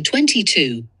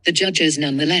 122. The judges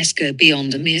nonetheless go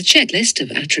beyond a mere checklist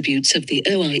of attributes of the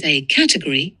OIA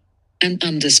category and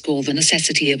underscore the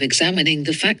necessity of examining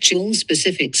the factual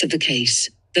specifics of the case.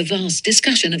 The vast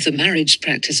discussion of the marriage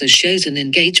practices shows an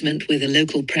engagement with a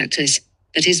local practice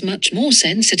that is much more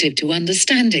sensitive to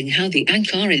understanding how the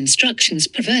Ankara instructions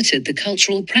perverted the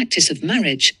cultural practice of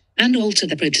marriage and altered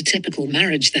the prototypical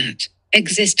marriage that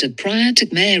existed prior to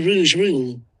Khmer Rouge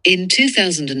rule. In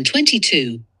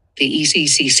 2022, the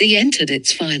ECCC entered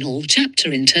its final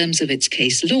chapter in terms of its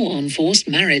case law on forced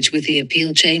marriage, with the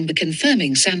appeal chamber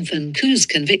confirming Samphon Koo's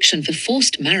conviction for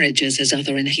forced marriages as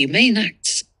other inhumane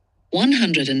acts.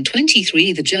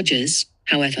 123. The judges,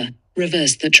 however,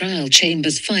 reversed the trial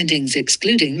chamber's findings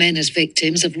excluding men as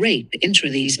victims of rape into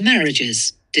these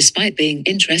marriages. Despite being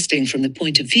interesting from the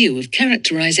point of view of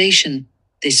characterization,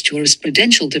 this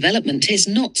jurisprudential development is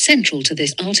not central to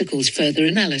this article's further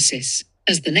analysis.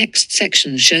 As the next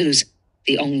section shows,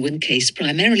 the Ongwen case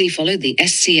primarily followed the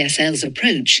SCSL's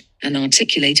approach and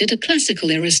articulated a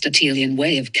classical Aristotelian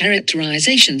way of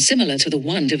characterization similar to the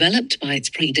one developed by its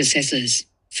predecessors.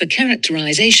 For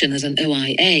characterization as an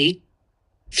OIA,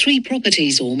 3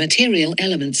 properties or material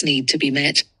elements need to be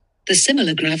met: the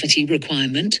similar gravity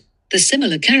requirement, the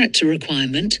similar character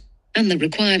requirement, and the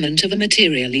requirement of a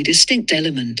materially distinct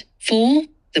element. 4.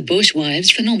 The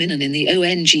bushwives phenomenon in the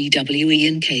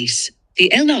Ongwen case. The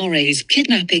LRA's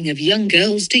kidnapping of young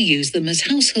girls to use them as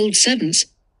household servants,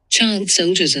 child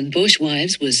soldiers and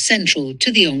bushwives was central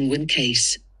to the Ongwen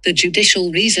case. The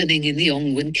judicial reasoning in the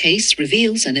Ongwen case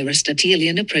reveals an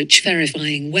Aristotelian approach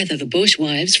verifying whether the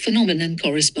bushwives phenomenon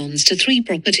corresponds to 3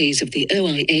 properties of the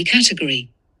OIA category.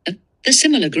 A. The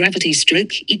similar gravity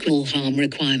 / equal harm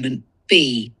requirement.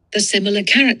 B. The similar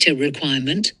character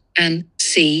requirement. And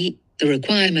C. The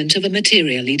requirement of a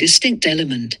materially distinct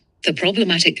element. The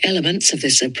problematic elements of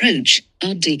this approach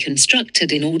are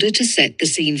deconstructed in order to set the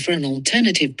scene for an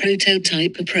alternative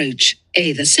prototype approach.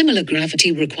 A. The similar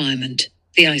gravity requirement.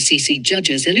 The ICC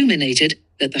judges illuminated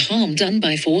that the harm done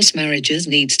by forced marriages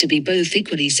needs to be both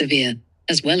equally severe,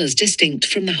 as well as distinct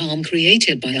from the harm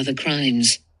created by other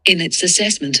crimes. In its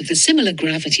assessment of the similar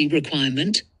gravity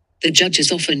requirement, the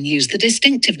judges often use the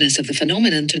distinctiveness of the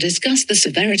phenomenon to discuss the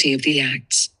severity of the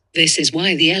acts. This is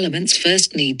why the elements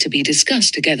first need to be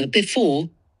discussed together before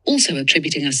also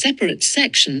attributing a separate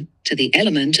section to the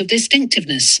element of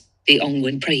distinctiveness. The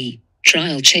Ongwen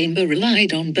pre-trial chamber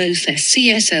relied on both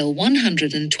SCSL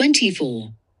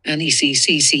 124 and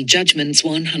ECCC judgments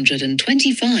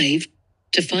 125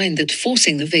 to find that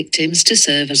forcing the victims to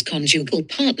serve as conjugal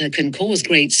partner can cause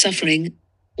great suffering.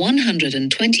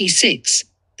 126.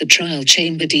 The trial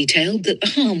chamber detailed that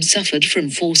the harm suffered from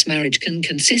forced marriage can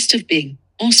consist of being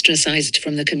ostracized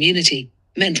from the community,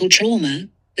 mental trauma,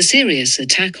 the serious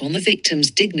attack on the victim's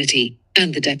dignity,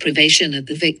 and the deprivation of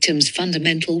the victim's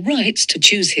fundamental rights to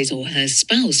choose his or her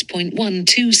spouse.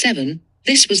 127.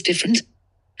 This was different,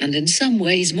 and in some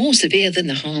ways more severe than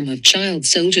the harm of child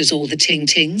soldiers or the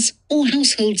ting-tings, or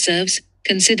household serfs,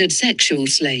 considered sexual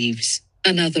slaves.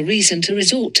 Another reason to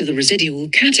resort to the residual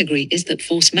category is that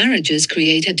forced marriages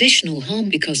create additional harm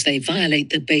because they violate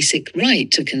the basic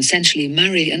right to consensually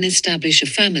marry and establish a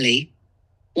family.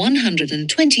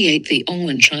 128. The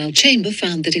Ongwen trial chamber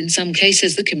found that in some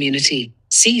cases the community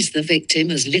sees the victim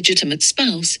as legitimate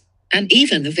spouse, and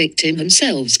even the victim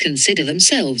themselves consider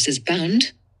themselves as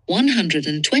bound.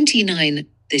 129.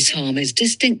 This harm is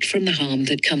distinct from the harm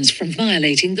that comes from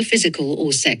violating the physical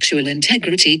or sexual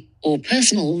integrity or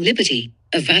personal liberty,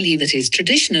 a value that is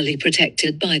traditionally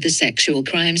protected by the sexual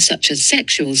crimes such as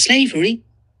sexual slavery.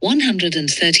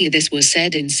 130. This was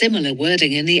said in similar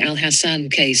wording in the Al-Hassan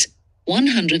case.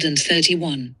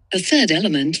 131. A third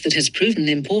element that has proven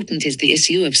important is the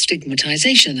issue of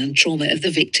stigmatization and trauma of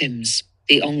the victims.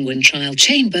 The Ongwen trial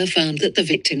chamber found that the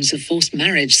victims of forced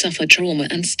marriage suffer trauma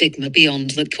and stigma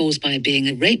beyond that caused by being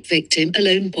a rape victim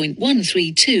alone.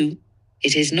 132.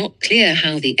 It is not clear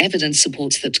how the evidence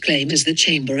supports that claim, as the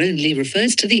chamber only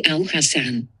refers to the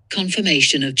Al-Hassan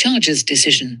confirmation of charges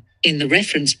decision in the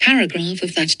reference paragraph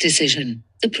of that decision.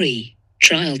 The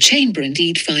pre-trial chamber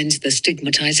indeed finds the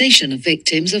stigmatization of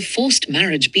victims of forced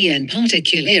marriage bien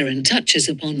particulier and touches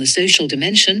upon the social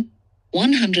dimension.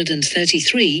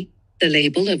 133. The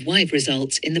label of wife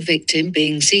results in the victim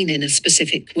being seen in a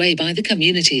specific way by the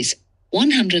communities.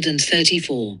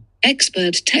 134.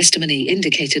 Expert testimony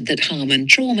indicated that harm and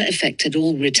trauma affected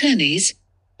all returnees.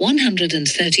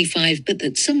 135. But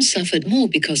that some suffered more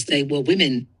because they were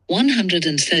women.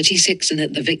 136. And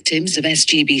that the victims of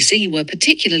SGBC were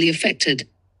particularly affected.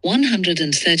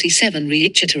 137.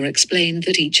 Riechiter explained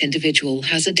that each individual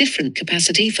has a different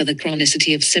capacity for the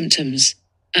chronicity of symptoms,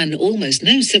 and almost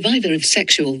no survivor of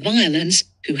sexual violence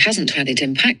who hasn't had it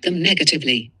impact them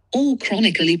negatively or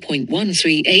chronically.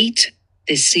 138.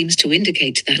 This seems to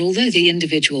indicate that although the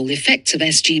individual effects of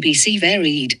SGBC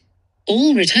varied,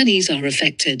 all returnees are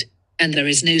affected, and there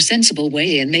is no sensible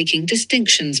way in making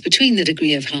distinctions between the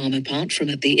degree of harm apart from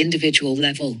at the individual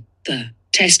level. The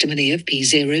testimony of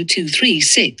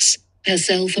P0236,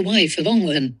 herself a wife of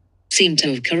Ongwen, seemed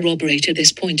to have corroborated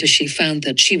this point, as she found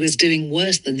that she was doing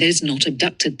worse than those not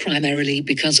abducted primarily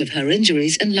because of her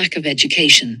injuries and lack of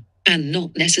education, and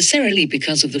not necessarily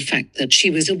because of the fact that she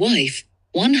was a wife.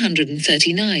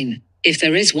 139. If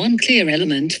there is one clear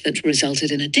element that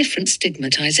resulted in a different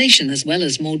stigmatization as well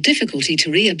as more difficulty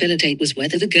to rehabilitate was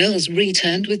whether the girls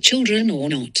returned with children or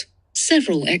not.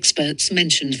 Several experts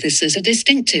mentioned this as a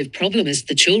distinctive problem, as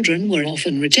the children were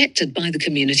often rejected by the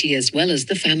community as well as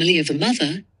the family of the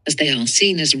mother, as they are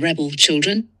seen as rebel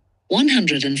children.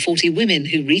 140 women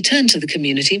who return to the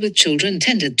community with children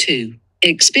tended to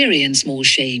experience more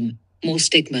shame, more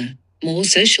stigma, more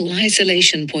social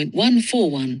isolation.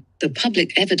 141. The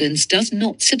public evidence does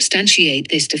not substantiate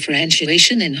this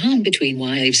differentiation in harm between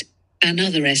wives and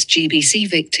other SGBC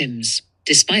victims,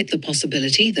 despite the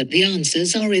possibility that the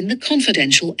answers are in the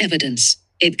confidential evidence.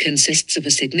 It consists of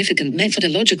a significant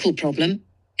methodological problem,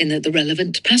 in that the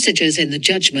relevant passages in the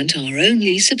judgment are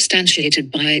only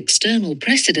substantiated by external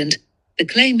precedent. The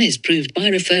claim is proved by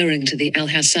referring to the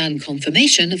Al-Hassan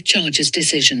confirmation of charges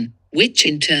decision, which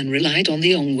in turn relied on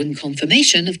the Ongwen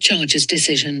confirmation of charges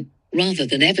decision, rather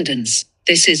than evidence.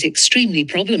 This is extremely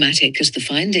problematic as the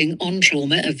finding on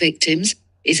trauma of victims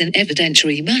is an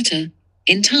evidentiary matter,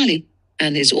 entirely,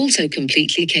 and is also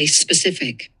completely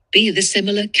case-specific. B. The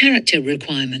similar character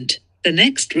requirement. The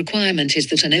next requirement is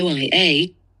that an OIA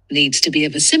needs to be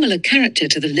of a similar character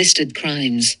to the listed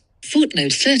crimes.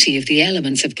 Footnote 30 of the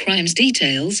Elements of Crimes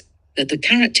details that the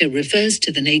character refers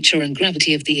to the nature and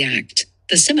gravity of the act.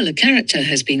 The similar character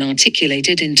has been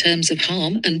articulated in terms of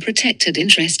harm and protected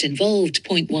interest involved.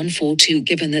 142.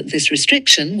 Given that this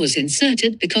restriction was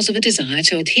inserted because of a desire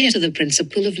to adhere to the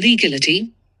principle of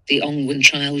legality, the Ongwen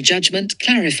trial judgment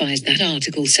clarifies that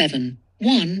Article 7,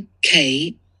 1,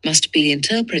 K must be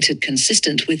interpreted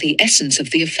consistent with the essence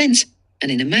of the offence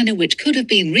and in a manner which could have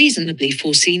been reasonably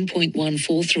foreseen.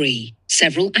 143.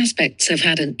 Several aspects have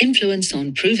had an influence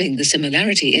on proving the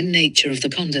similarity in nature of the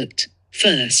conduct.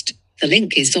 First, the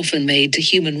link is often made to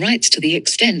human rights to the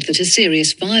extent that a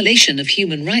serious violation of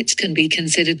human rights can be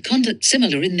considered conduct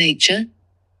similar in nature.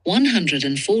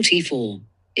 144.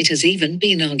 It has even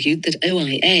been argued that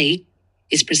OIA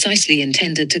is precisely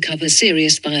intended to cover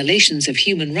serious violations of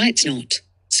human rights not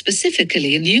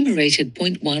specifically enumerated.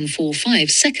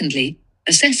 145. Secondly,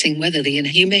 assessing whether the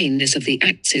inhumaneness of the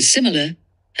acts is similar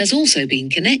has also been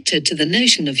connected to the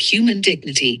notion of human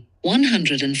dignity.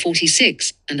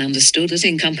 146, and understood as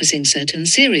encompassing certain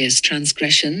serious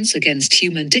transgressions against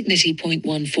human dignity.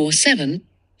 147,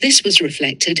 this was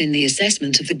reflected in the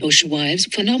assessment of the bushwives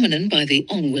phenomenon by the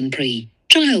Ongwen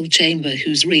pre-trial chamber,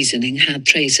 whose reasoning had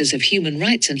traces of human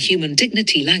rights and human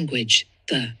dignity language.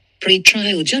 The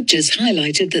pre-trial judges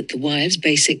highlighted that the wives'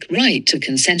 basic right to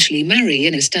consensually marry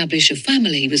and establish a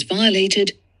family was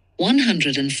violated.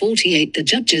 148. The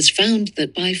judges found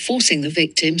that by forcing the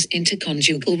victims into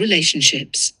conjugal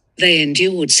relationships, they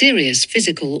endured serious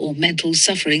physical or mental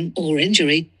suffering or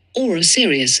injury, or a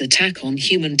serious attack on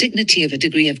human dignity of a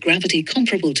degree of gravity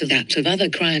comparable to that of other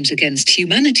crimes against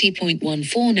humanity.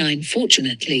 149.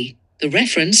 Fortunately, the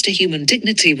reference to human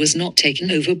dignity was not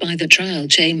taken over by the trial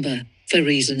chamber. For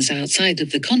reasons outside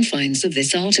of the confines of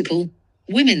this article,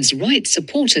 women's rights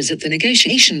supporters at the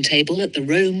negotiation table at the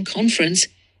Rome Conference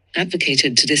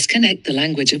advocated to disconnect the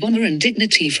language of honor and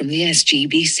dignity from the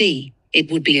SGBC.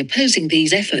 It would be opposing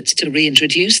these efforts to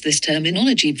reintroduce this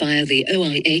terminology via the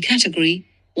OIA category.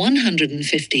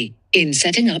 150. In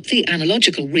setting up the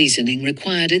analogical reasoning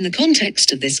required in the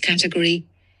context of this category,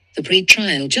 the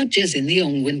pre-trial judges in the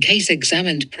Ongwen case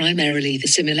examined primarily the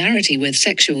similarity with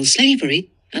sexual slavery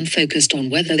and focused on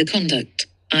whether the conduct,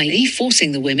 i.e.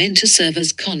 forcing the women to serve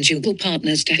as conjugal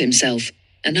partners to himself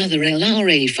and other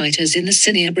LRA fighters in the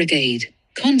Senior Brigade,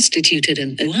 constituted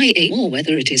an OIA or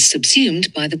whether it is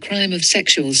subsumed by the crime of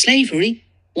sexual slavery.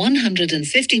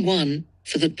 151.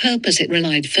 For that purpose it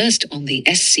relied first on the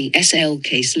SCSL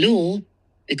case law,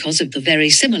 because of the very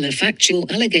similar factual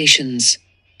allegations.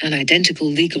 An identical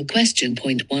legal question.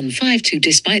 152.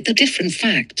 Despite the different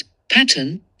fact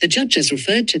pattern, the judges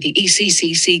referred to the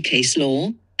ECCC case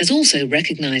law as also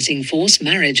recognizing forced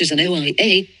marriage as an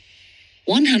OIA.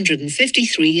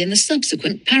 153. In the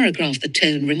subsequent paragraph the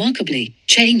tone remarkably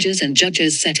changes and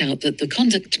judges set out that the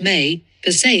conduct may,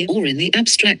 per se or in the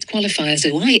abstract, qualify as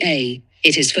OIA.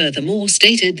 It is furthermore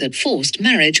stated that forced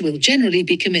marriage will generally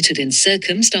be committed in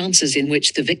circumstances in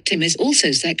which the victim is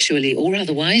also sexually or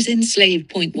otherwise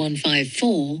enslaved.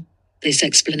 154. This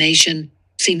explanation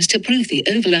seems to prove the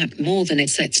overlap more than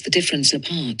it sets the difference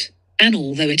apart. And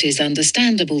although it is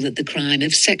understandable that the crime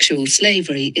of sexual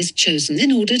slavery is chosen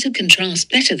in order to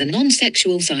contrast better the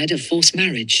non-sexual side of forced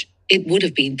marriage, it would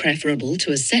have been preferable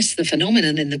to assess the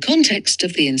phenomenon in the context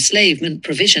of the enslavement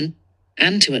provision,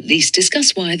 and to at least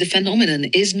discuss why the phenomenon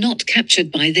is not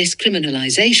captured by this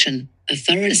criminalization. A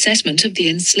thorough assessment of the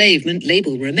enslavement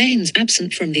label remains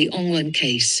absent from the Ongwen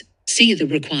case. See the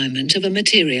requirement of a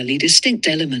materially distinct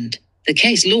element. The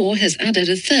case law has added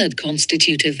a third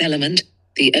constitutive element.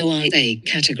 The OIA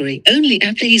category only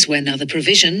applies when other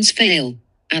provisions fail,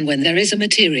 and when there is a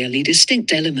materially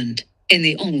distinct element. In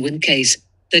the Ongwen case,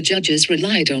 the judges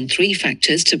relied on three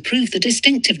factors to prove the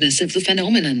distinctiveness of the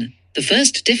phenomenon. The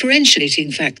first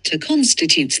differentiating factor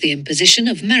constitutes the imposition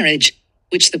of marriage,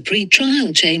 which the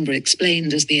pre-trial chamber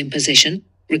explained as the imposition,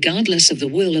 regardless of the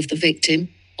will of the victim,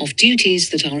 of duties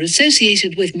that are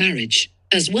associated with marriage,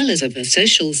 as well as of the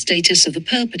social status of the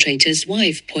perpetrator's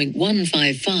wife.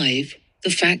 155. The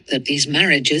fact that these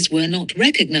marriages were not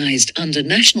recognized under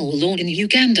national law in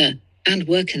Uganda, and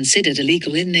were considered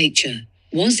illegal in nature,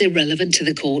 was irrelevant to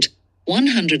the court.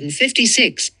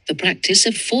 156. The practice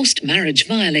of forced marriage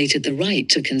violated the right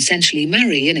to consensually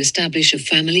marry and establish a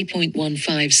family.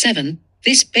 157.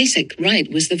 This basic right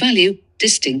was the value,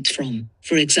 distinct from,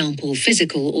 for example,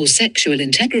 physical or sexual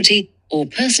integrity, or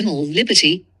personal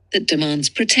liberty, that demands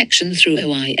protection through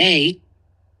OIA.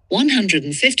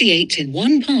 158. In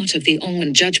one part of the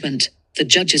Ongwen judgment, the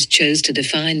judges chose to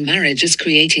define marriage as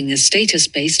creating a status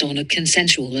based on a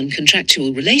consensual and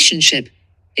contractual relationship.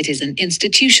 It is an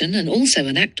institution and also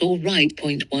an act or right.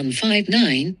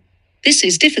 159. This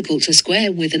is difficult to square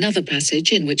with another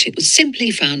passage in which it was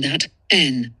simply found that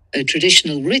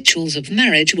traditional rituals of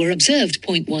marriage were observed.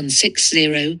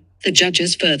 160. The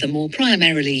judges furthermore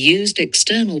primarily used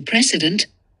external precedent,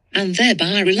 and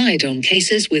thereby relied on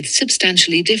cases with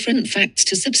substantially different facts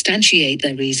to substantiate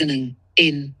their reasoning.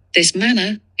 In this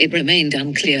manner, it remained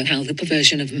unclear how the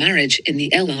perversion of marriage in the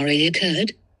LRA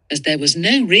occurred, as there was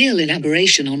no real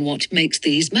elaboration on what makes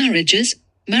these marriages.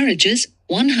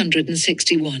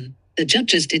 161. The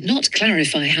judges did not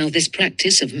clarify how this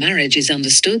practice of marriage is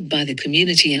understood by the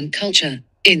community and culture.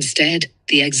 Instead,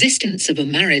 the existence of a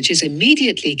marriage is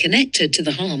immediately connected to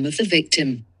the harm of the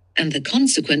victim and the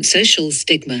consequent social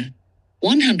stigma.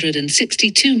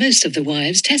 162. Most of the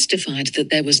wives testified that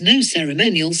there was no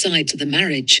ceremonial side to the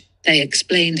marriage. They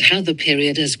explained how the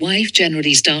period as wife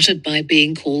generally started by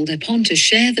being called upon to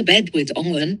share the bed with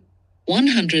Ongwen.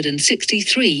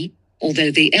 163.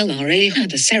 Although the LRA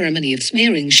had a ceremony of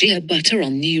smearing shea butter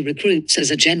on new recruits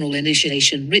as a general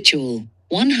initiation ritual.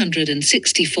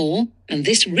 164. And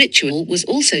this ritual was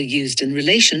also used in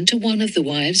relation to one of the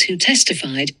wives who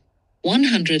testified.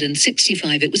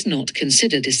 165. It was not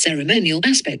considered a ceremonial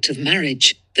aspect of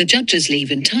marriage. The judges leave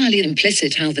entirely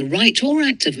implicit how the rite or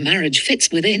act of marriage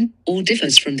fits within, or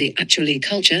differs from the actual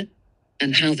culture,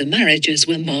 and how the marriages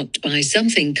were marked by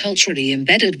something culturally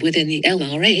embedded within the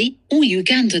LRA, or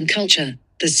Ugandan culture.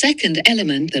 The second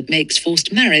element that makes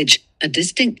forced marriage a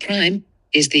distinct crime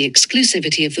is the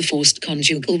exclusivity of the forced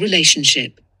conjugal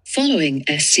relationship. Following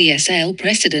SCSL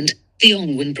precedent, the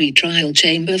Ongwen pre-trial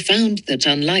chamber found that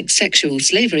unlike sexual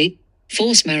slavery,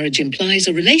 forced marriage implies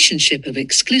a relationship of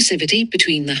exclusivity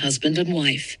between the husband and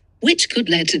wife, which could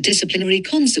lead to disciplinary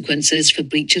consequences for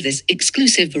breach of this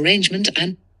exclusive arrangement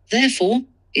and, therefore,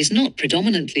 is not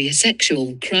predominantly a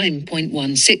sexual crime.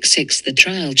 166. The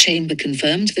trial chamber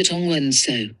confirmed that Ongwen's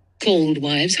so-called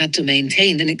wives had to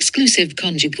maintain an exclusive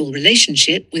conjugal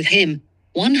relationship with him.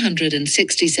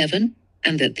 167.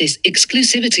 And that this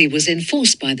exclusivity was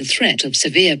enforced by the threat of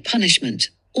severe punishment,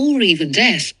 or even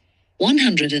death.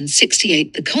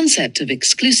 168. The concept of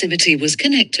exclusivity was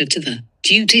connected to the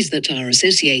duties that are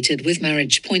associated with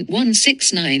marriage.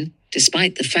 169.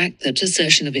 Despite the fact that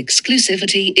assertion of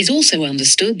exclusivity is also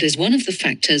understood as one of the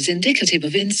factors indicative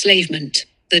of enslavement,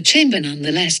 the chamber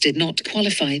nonetheless did not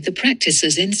qualify the practice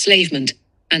as enslavement,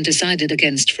 and decided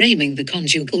against framing the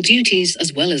conjugal duties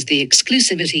as well as the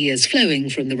exclusivity as flowing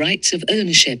from the rights of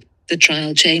ownership. The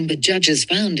trial chamber judges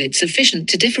found it sufficient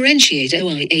to differentiate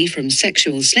OIA from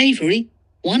sexual slavery.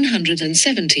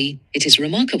 170. It is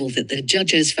remarkable that the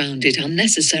judges found it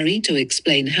unnecessary to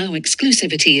explain how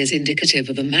exclusivity is indicative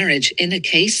of a marriage in a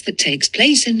case that takes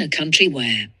place in a country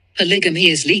where polygamy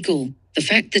is legal. The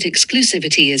fact that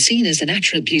exclusivity is seen as an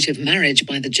attribute of marriage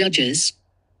by the judges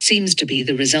seems to be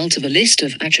the result of a list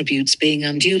of attributes being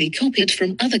unduly copied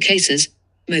from other cases,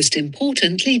 most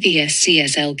importantly the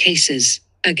SCSL cases.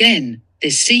 Again,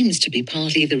 this seems to be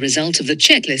partly the result of the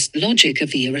checklist logic of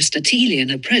the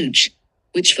Aristotelian approach,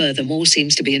 which furthermore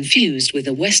seems to be infused with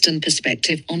a Western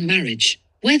perspective on marriage.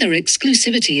 Whether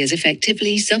exclusivity is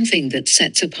effectively something that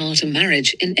sets apart a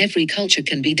marriage in every culture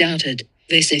can be doubted.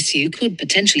 This issue could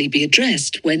potentially be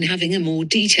addressed when having a more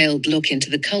detailed look into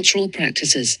the cultural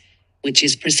practices, which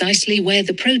is precisely where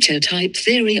the prototype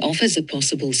theory offers a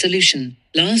possible solution.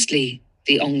 Lastly,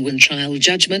 the Ongwen trial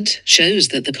judgment shows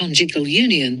that the conjugal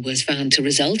union was found to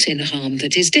result in harm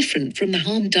that is different from the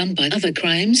harm done by other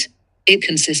crimes. It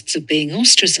consists of being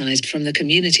ostracized from the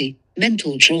community,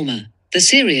 mental trauma, the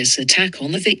serious attack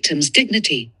on the victim's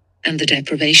dignity, and the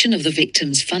deprivation of the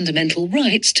victim's fundamental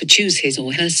rights to choose his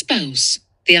or her spouse.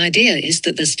 The idea is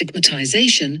that the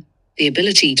stigmatization, the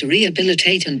ability to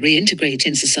rehabilitate and reintegrate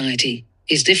in society,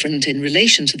 is different in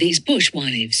relation to these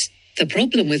bushwives. The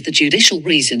problem with the judicial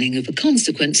reasoning of a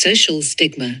consequent social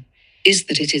stigma is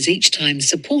that it is each time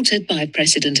supported by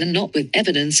precedent and not with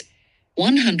evidence.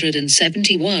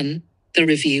 171. The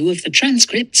review of the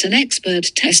transcripts and expert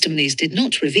testimonies did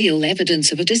not reveal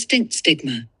evidence of a distinct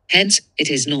stigma. Hence, it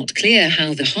is not clear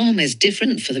how the harm is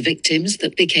different for the victims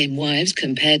that became wives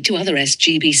compared to other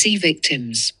SGBC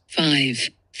victims. 5.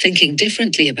 Thinking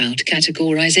differently about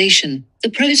categorization, the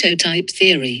prototype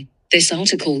theory. This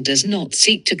article does not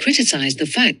seek to criticize the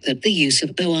fact that the use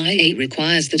of OIA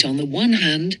requires that on the one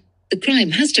hand, the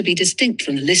crime has to be distinct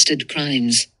from the listed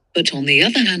crimes, but on the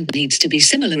other hand needs to be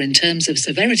similar in terms of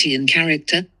severity and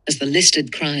character as the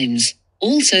listed crimes.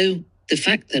 Also, the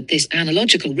fact that this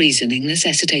analogical reasoning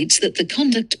necessitates that the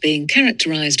conduct being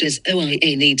characterized as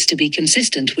OIA needs to be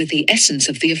consistent with the essence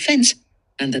of the offense,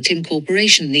 and that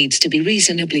incorporation needs to be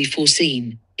reasonably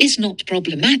foreseen, is not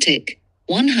problematic.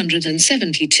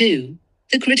 172.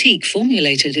 The critique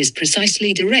formulated is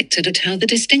precisely directed at how the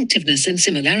distinctiveness and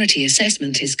similarity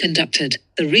assessment is conducted.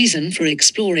 The reason for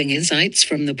exploring insights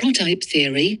from the prototype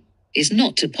theory is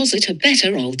not to posit a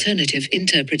better alternative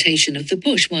interpretation of the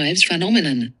bushwives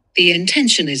phenomenon. The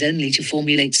intention is only to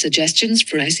formulate suggestions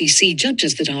for ICC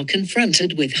judges that are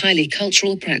confronted with highly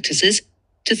cultural practices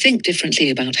to think differently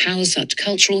about how such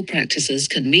cultural practices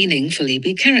can meaningfully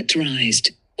be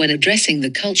characterized. When addressing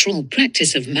the cultural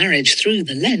practice of marriage through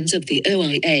the lens of the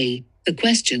OIA, the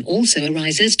question also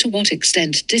arises to what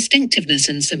extent distinctiveness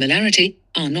and similarity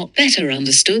are not better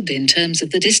understood in terms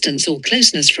of the distance or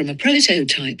closeness from a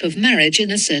prototype of marriage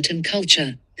in a certain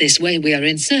culture. This way we are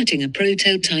inserting a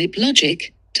prototype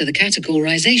logic to the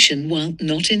categorization while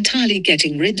not entirely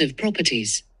getting rid of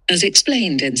properties. As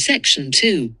explained in Section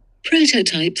 2,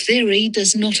 prototype theory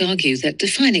does not argue that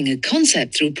defining a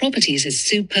concept through properties is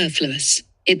superfluous.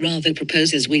 It rather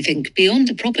proposes we think beyond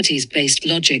a properties-based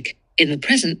logic. In the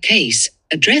present case,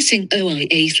 addressing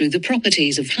OIA through the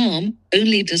properties of harm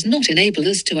only does not enable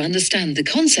us to understand the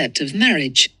concept of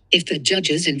marriage. If the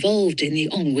judges involved in the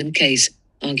Ongwen case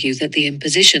argue that the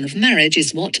imposition of marriage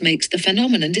is what makes the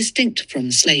phenomenon distinct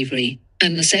from slavery,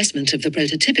 an assessment of the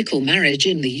prototypical marriage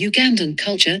in the Ugandan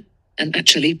culture, and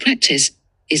actually practice,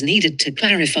 is needed to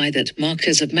clarify that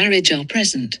markers of marriage are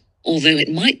present. Although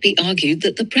it might be argued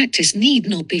that the practice need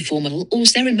not be formal or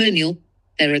ceremonial,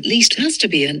 there at least has to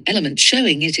be an element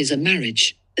showing it is a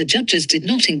marriage. The judges did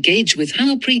not engage with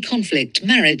how pre-conflict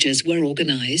marriages were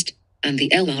organized, and the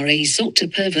LRA sought to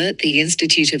pervert the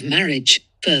institute of marriage.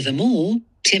 Furthermore,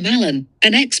 Tim Allen,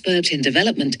 an expert in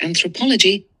development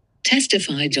anthropology,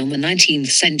 testified on the 19th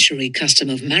century custom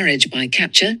of marriage by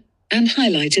capture, and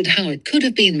highlighted how it could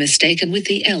have been mistaken with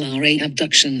the LRA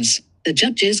abductions. The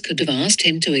judges could have asked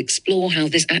him to explore how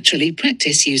this actually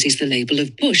practice uses the label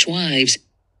of bushwives.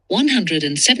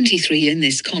 173. In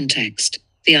this context,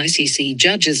 the ICC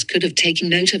judges could have taken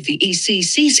note of the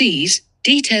ECCC's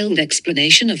detailed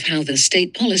explanation of how the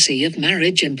state policy of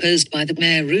marriage imposed by the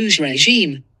Khmer Rouge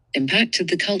regime impacted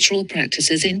the cultural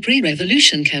practices in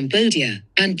pre-revolution Cambodia,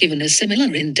 and given a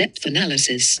similar in-depth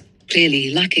analysis,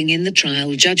 clearly lacking in the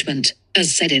trial judgment.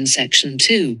 As said in Section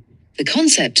 2, the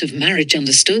concept of marriage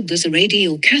understood as a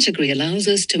radial category allows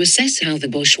us to assess how the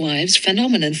bushwives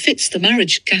phenomenon fits the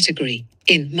marriage category.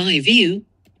 In my view,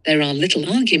 there are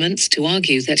little arguments to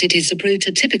argue that it is a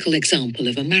prototypical example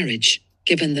of a marriage.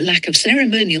 Given the lack of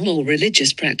ceremonial or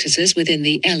religious practices within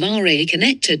the LRA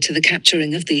connected to the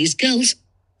capturing of these girls,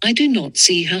 I do not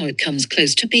see how it comes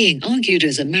close to being argued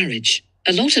as a marriage.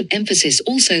 A lot of emphasis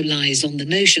also lies on the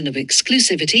notion of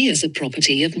exclusivity as a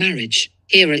property of marriage.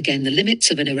 Here again the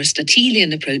limits of an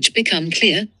Aristotelian approach become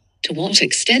clear. To what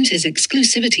extent is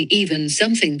exclusivity even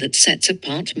something that sets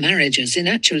apart marriages in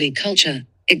actually culture?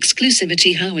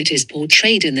 Exclusivity, how it is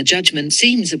portrayed in the judgment,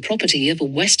 seems a property of a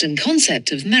Western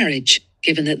concept of marriage,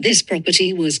 given that this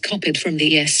property was copied from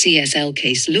the SCSL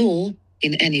case law.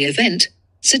 In any event,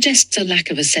 suggests a lack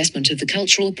of assessment of the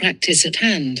cultural practice at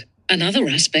hand. Another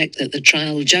aspect that the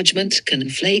trial judgment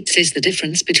conflates is the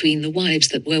difference between the wives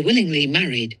that were willingly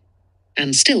married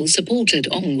and still supported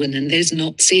Ongwen and those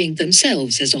not seeing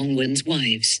themselves as Ongwen's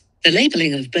wives. The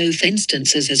labeling of both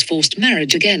instances as forced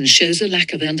marriage again shows a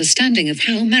lack of understanding of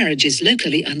how marriage is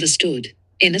locally understood.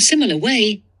 In a similar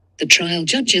way, the trial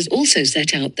judges also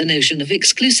set out the notion of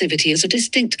exclusivity as a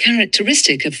distinct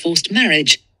characteristic of forced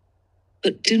marriage,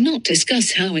 but do not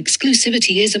discuss how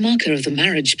exclusivity is a marker of the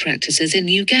marriage practices in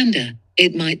Uganda.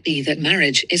 It might be that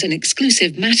marriage is an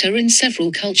exclusive matter in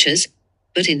several cultures,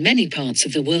 but in many parts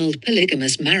of the world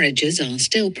polygamous marriages are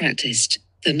still practiced.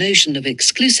 The notion of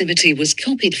exclusivity was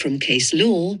copied from case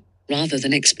law, rather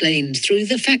than explained through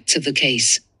the facts of the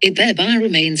case. It thereby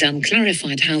remains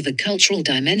unclarified how the cultural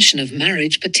dimension of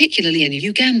marriage, particularly in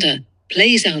Uganda,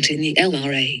 plays out in the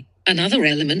LRA. Another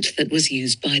element that was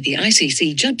used by the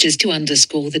ICC judges to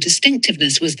underscore the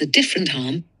distinctiveness was the different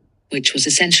harm, which was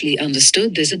essentially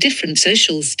understood as a different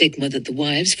social stigma that the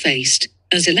wives faced.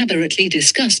 As elaborately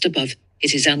discussed above,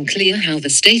 it is unclear how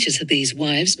the status of these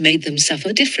wives made them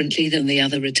suffer differently than the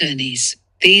other returnees.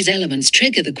 These elements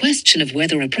trigger the question of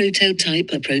whether a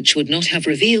prototype approach would not have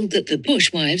revealed that the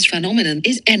bushwives phenomenon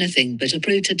is anything but a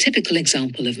prototypical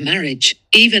example of marriage.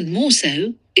 Even more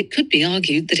so, it could be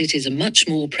argued that it is a much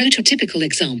more prototypical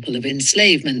example of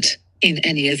enslavement. In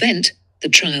any event, the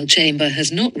trial chamber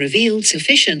has not revealed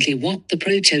sufficiently what the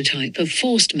prototype of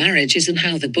forced marriage is and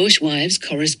how the bushwives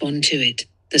correspond to it.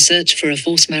 The search for a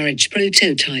forced marriage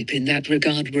prototype in that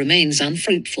regard remains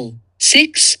unfruitful.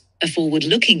 6. A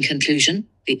forward-looking conclusion,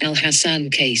 the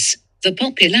Al-Hassan case. The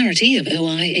popularity of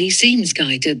OIA seems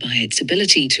guided by its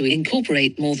ability to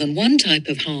incorporate more than one type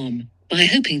of harm. By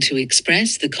hoping to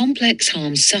express the complex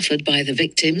harms suffered by the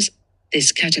victims,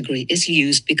 this category is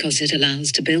used because it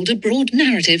allows to build a broad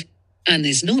narrative and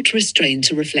is not restrained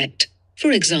to reflect,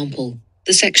 for example,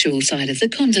 the sexual side of the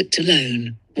conduct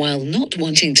alone. While not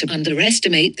wanting to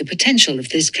underestimate the potential of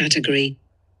this category,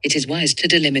 it is wise to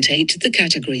delimitate the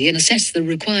category and assess the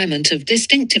requirement of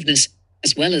distinctiveness,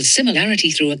 as well as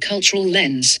similarity through a cultural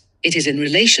lens. It is in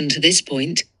relation to this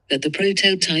point that the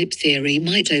prototype theory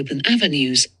might open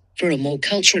avenues for a more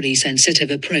culturally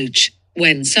sensitive approach.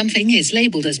 When something is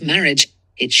labeled as marriage,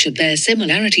 it should bear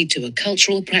similarity to a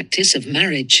cultural practice of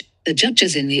marriage. The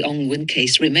judges in the Ongwen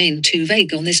case remain too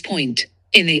vague on this point.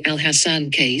 In the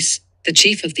Al-Hassan case, the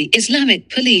chief of the Islamic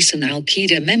police and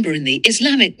Al-Qaeda member in the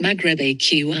Islamic Maghreb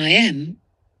AQIM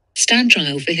stand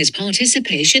trial for his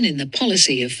participation in the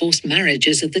policy of forced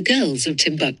marriages of the girls of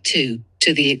Timbuktu,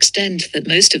 to the extent that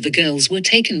most of the girls were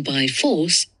taken by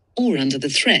force, or under the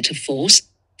threat of force.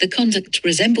 The conduct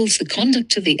resembles the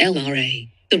conduct of the LRA.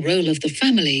 The role of the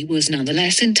family was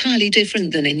nonetheless entirely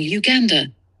different than in Uganda.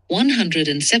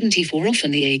 174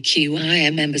 Often the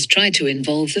AQIM members tried to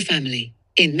involve the family.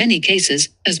 In many cases,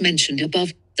 as mentioned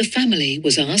above, the family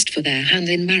was asked for their hand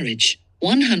in marriage.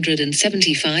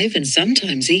 175 And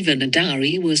sometimes even a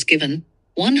dowry was given.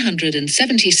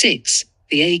 176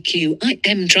 The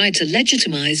AQIM tried to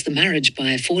legitimize the marriage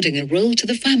by affording a role to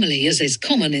the family, as is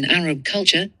common in Arab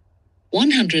culture.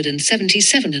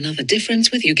 177 Another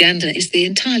difference with Uganda is the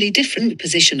entirely different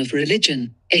position of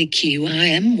religion.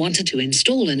 AQIM wanted to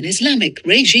install an Islamic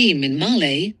regime in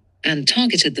Mali and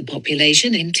targeted the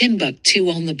population in Timbuktu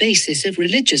on the basis of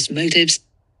religious motives.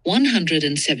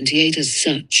 178 As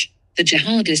such, the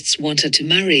Jihadists wanted to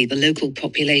marry the local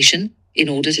population in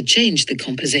order to change the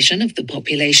composition of the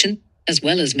population, as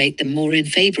well as make them more in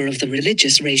favor of the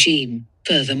religious regime.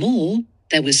 Furthermore,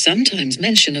 there was sometimes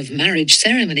mention of marriage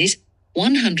ceremonies.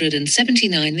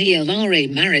 179 The LRA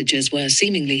marriages were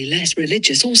seemingly less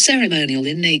religious or ceremonial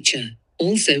in nature.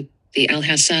 Also, the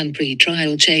Al-Hassan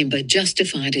pre-trial chamber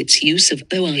justified its use of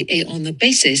OIA on the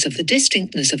basis of the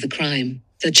distinctness of the crime.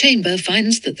 The chamber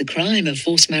finds that the crime of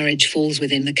forced marriage falls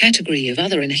within the category of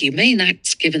other inhumane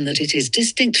acts, given that it is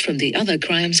distinct from the other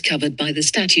crimes covered by the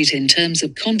statute in terms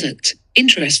of conduct,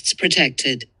 interests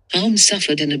protected, harm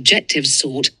suffered and objectives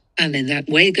sought, and in that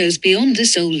way goes beyond a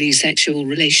solely sexual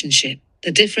relationship.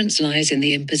 The difference lies in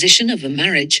the imposition of a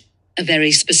marriage, a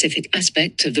very specific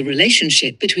aspect of the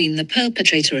relationship between the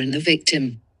perpetrator and the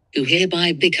victim, who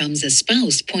hereby becomes a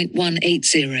spouse.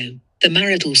 180 The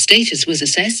marital status was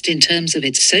assessed in terms of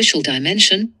its social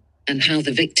dimension, and how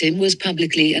the victim was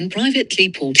publicly and privately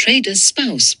portrayed as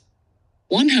spouse.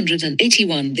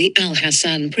 181 The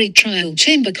Al-Hassan pre-trial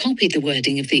chamber copied the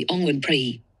wording of the Ongwen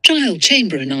pre-trial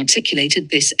chamber and articulated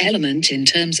this element in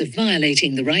terms of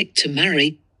violating the right to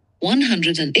marry.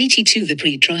 182 The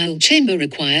pre-trial chamber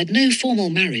required no formal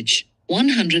marriage.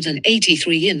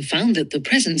 183 And found that the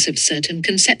presence of certain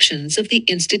conceptions of the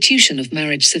institution of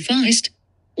marriage sufficed.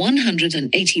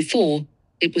 184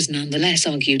 It was nonetheless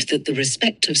argued that the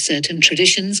respect of certain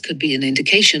traditions could be an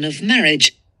indication of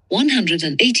marriage.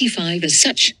 185 As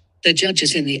such, the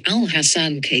judges in the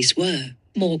Al-Hassan case were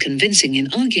more convincing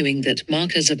in arguing that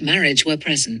markers of marriage were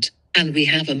present, and we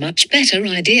have a much better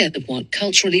idea of what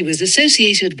culturally was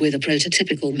associated with a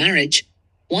prototypical marriage.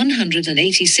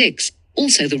 186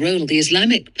 Also, the role of the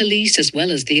Islamic police as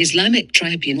well as the Islamic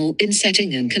tribunal in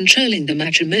setting and controlling the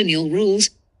matrimonial rules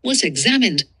was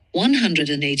examined.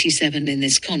 187 In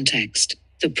this context,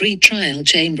 the pre-trial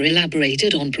chamber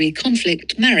elaborated on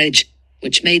pre-conflict marriage,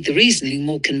 which made the reasoning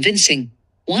more convincing.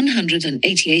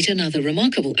 188 Another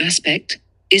remarkable aspect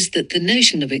is that the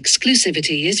notion of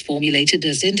exclusivity is formulated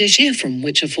as indicia from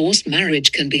which a forced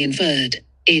marriage can be inferred.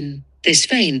 In this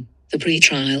vein, the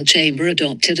pre-trial chamber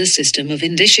adopted a system of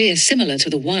indicia similar to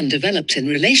the one developed in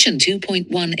relation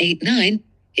 2.189.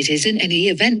 It is in any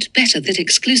event better that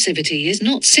exclusivity is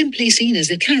not simply seen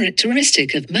as a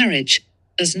characteristic of marriage,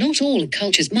 as not all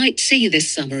cultures might see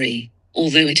this summary.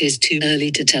 Although it is too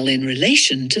early to tell in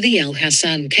relation to the Al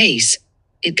Hassan case,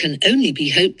 it can only be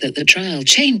hoped that the trial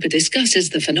chamber discusses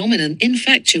the phenomenon in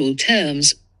factual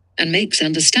terms and makes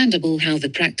understandable how the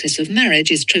practice of marriage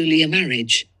is truly a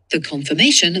marriage. The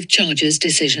confirmation of charges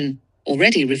decision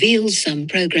already reveals some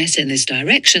progress in this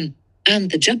direction,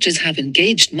 and the judges have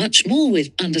engaged much more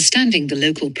with understanding the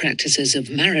local practices of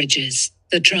marriages.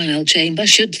 The trial chamber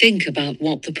should think about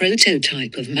what the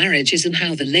prototype of marriage is and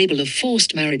how the label of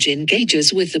forced marriage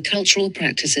engages with the cultural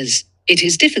practices. It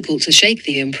is difficult to shake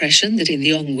the impression that in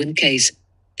the Ongwen case,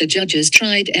 the judges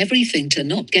tried everything to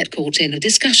not get caught in a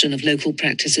discussion of local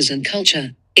practices and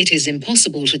culture. It is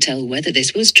impossible to tell whether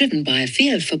this was driven by a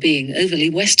fear for being overly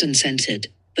Western-centered,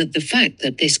 but the fact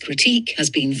that this critique has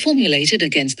been formulated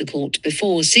against the court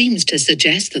before seems to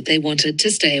suggest that they wanted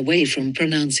to stay away from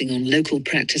pronouncing on local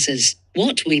practices.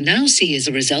 What we now see as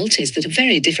a result is that a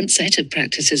very different set of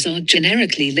practices are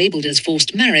generically labeled as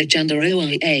forced marriage under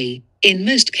OIA, in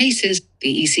most cases,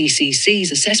 the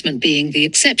ECCC's assessment being the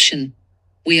exception.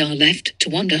 We are left to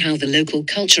wonder how the local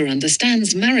culture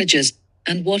understands marriages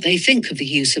and what they think of the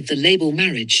use of the label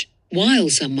marriage. While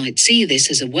some might see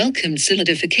this as a welcome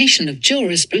solidification of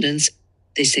jurisprudence,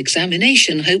 this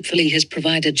examination hopefully has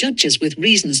provided judges with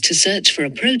reasons to search for a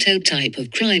prototype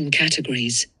of crime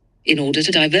categories in order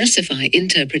to diversify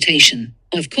interpretation.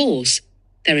 Of course,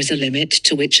 there is a limit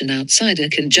to which an outsider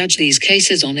can judge these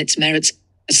cases on its merits,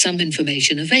 as some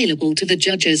information available to the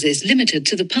judges is limited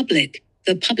to the public.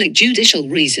 The public judicial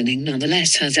reasoning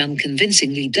nonetheless has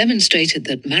unconvincingly demonstrated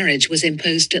that marriage was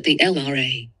imposed at the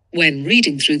LRA. When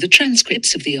reading through the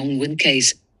transcripts of the Ongwen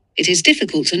case, it is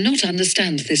difficult to not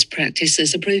understand this practice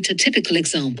as a prototypical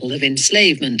example of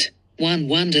enslavement. One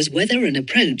wonders whether an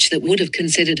approach that would have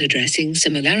considered addressing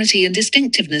similarity and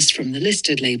distinctiveness from the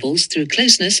listed labels through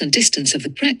closeness and distance of the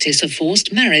practice of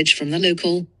forced marriage from the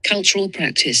local, cultural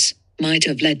practice might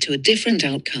have led to a different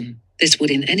outcome. This would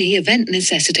in any event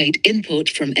necessitate input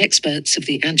from experts of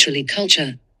the Anchali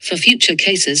culture. For future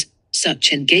cases,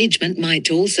 such engagement might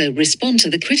also respond to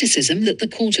the criticism that the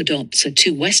court adopts a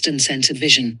too Western-centered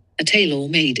vision. A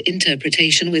tailor-made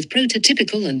interpretation with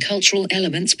prototypical and cultural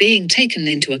elements being taken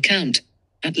into account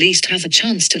at least has a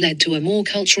chance to lead to a more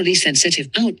culturally sensitive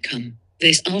outcome.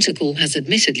 This article has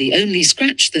admittedly only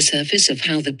scratched the surface of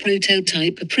how the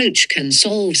prototype approach can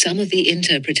solve some of the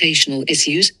interpretational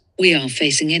issues we are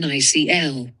facing in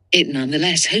ICL. It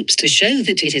nonetheless hopes to show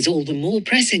that it is all the more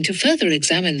pressing to further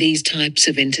examine these types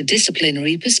of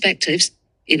interdisciplinary perspectives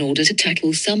in order to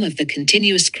tackle some of the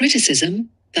continuous criticism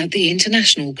that the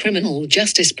International Criminal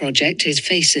Justice Project is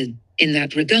facing. In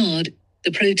that regard,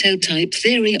 the prototype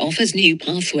theory offers new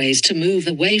pathways to move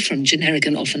away from generic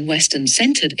and often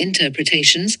Western-centered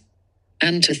interpretations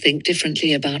and to think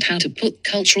differently about how to put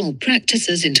cultural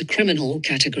practices into criminal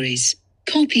categories.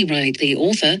 Copyright the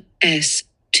author, S.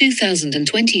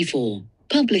 2024.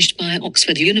 Published by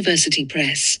Oxford University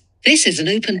Press. This is an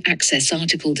open access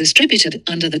article distributed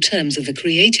under the terms of the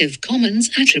Creative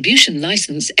Commons Attribution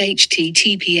License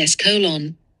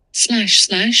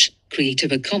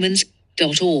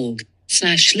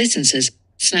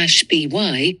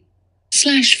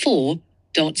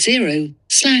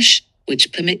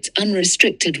which permits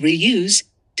unrestricted reuse,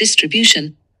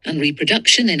 distribution, and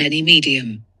reproduction in any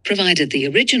medium, provided the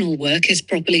original work is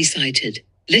properly cited.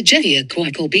 Ligeia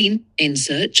Kwakabene, In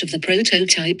Search of the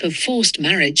Prototype of Forced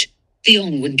Marriage, The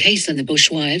Ongwen Case and the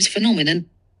Bushwives Phenomenon,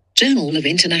 Journal of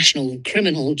International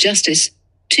Criminal Justice,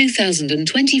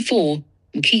 2024,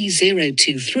 Key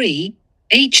 023,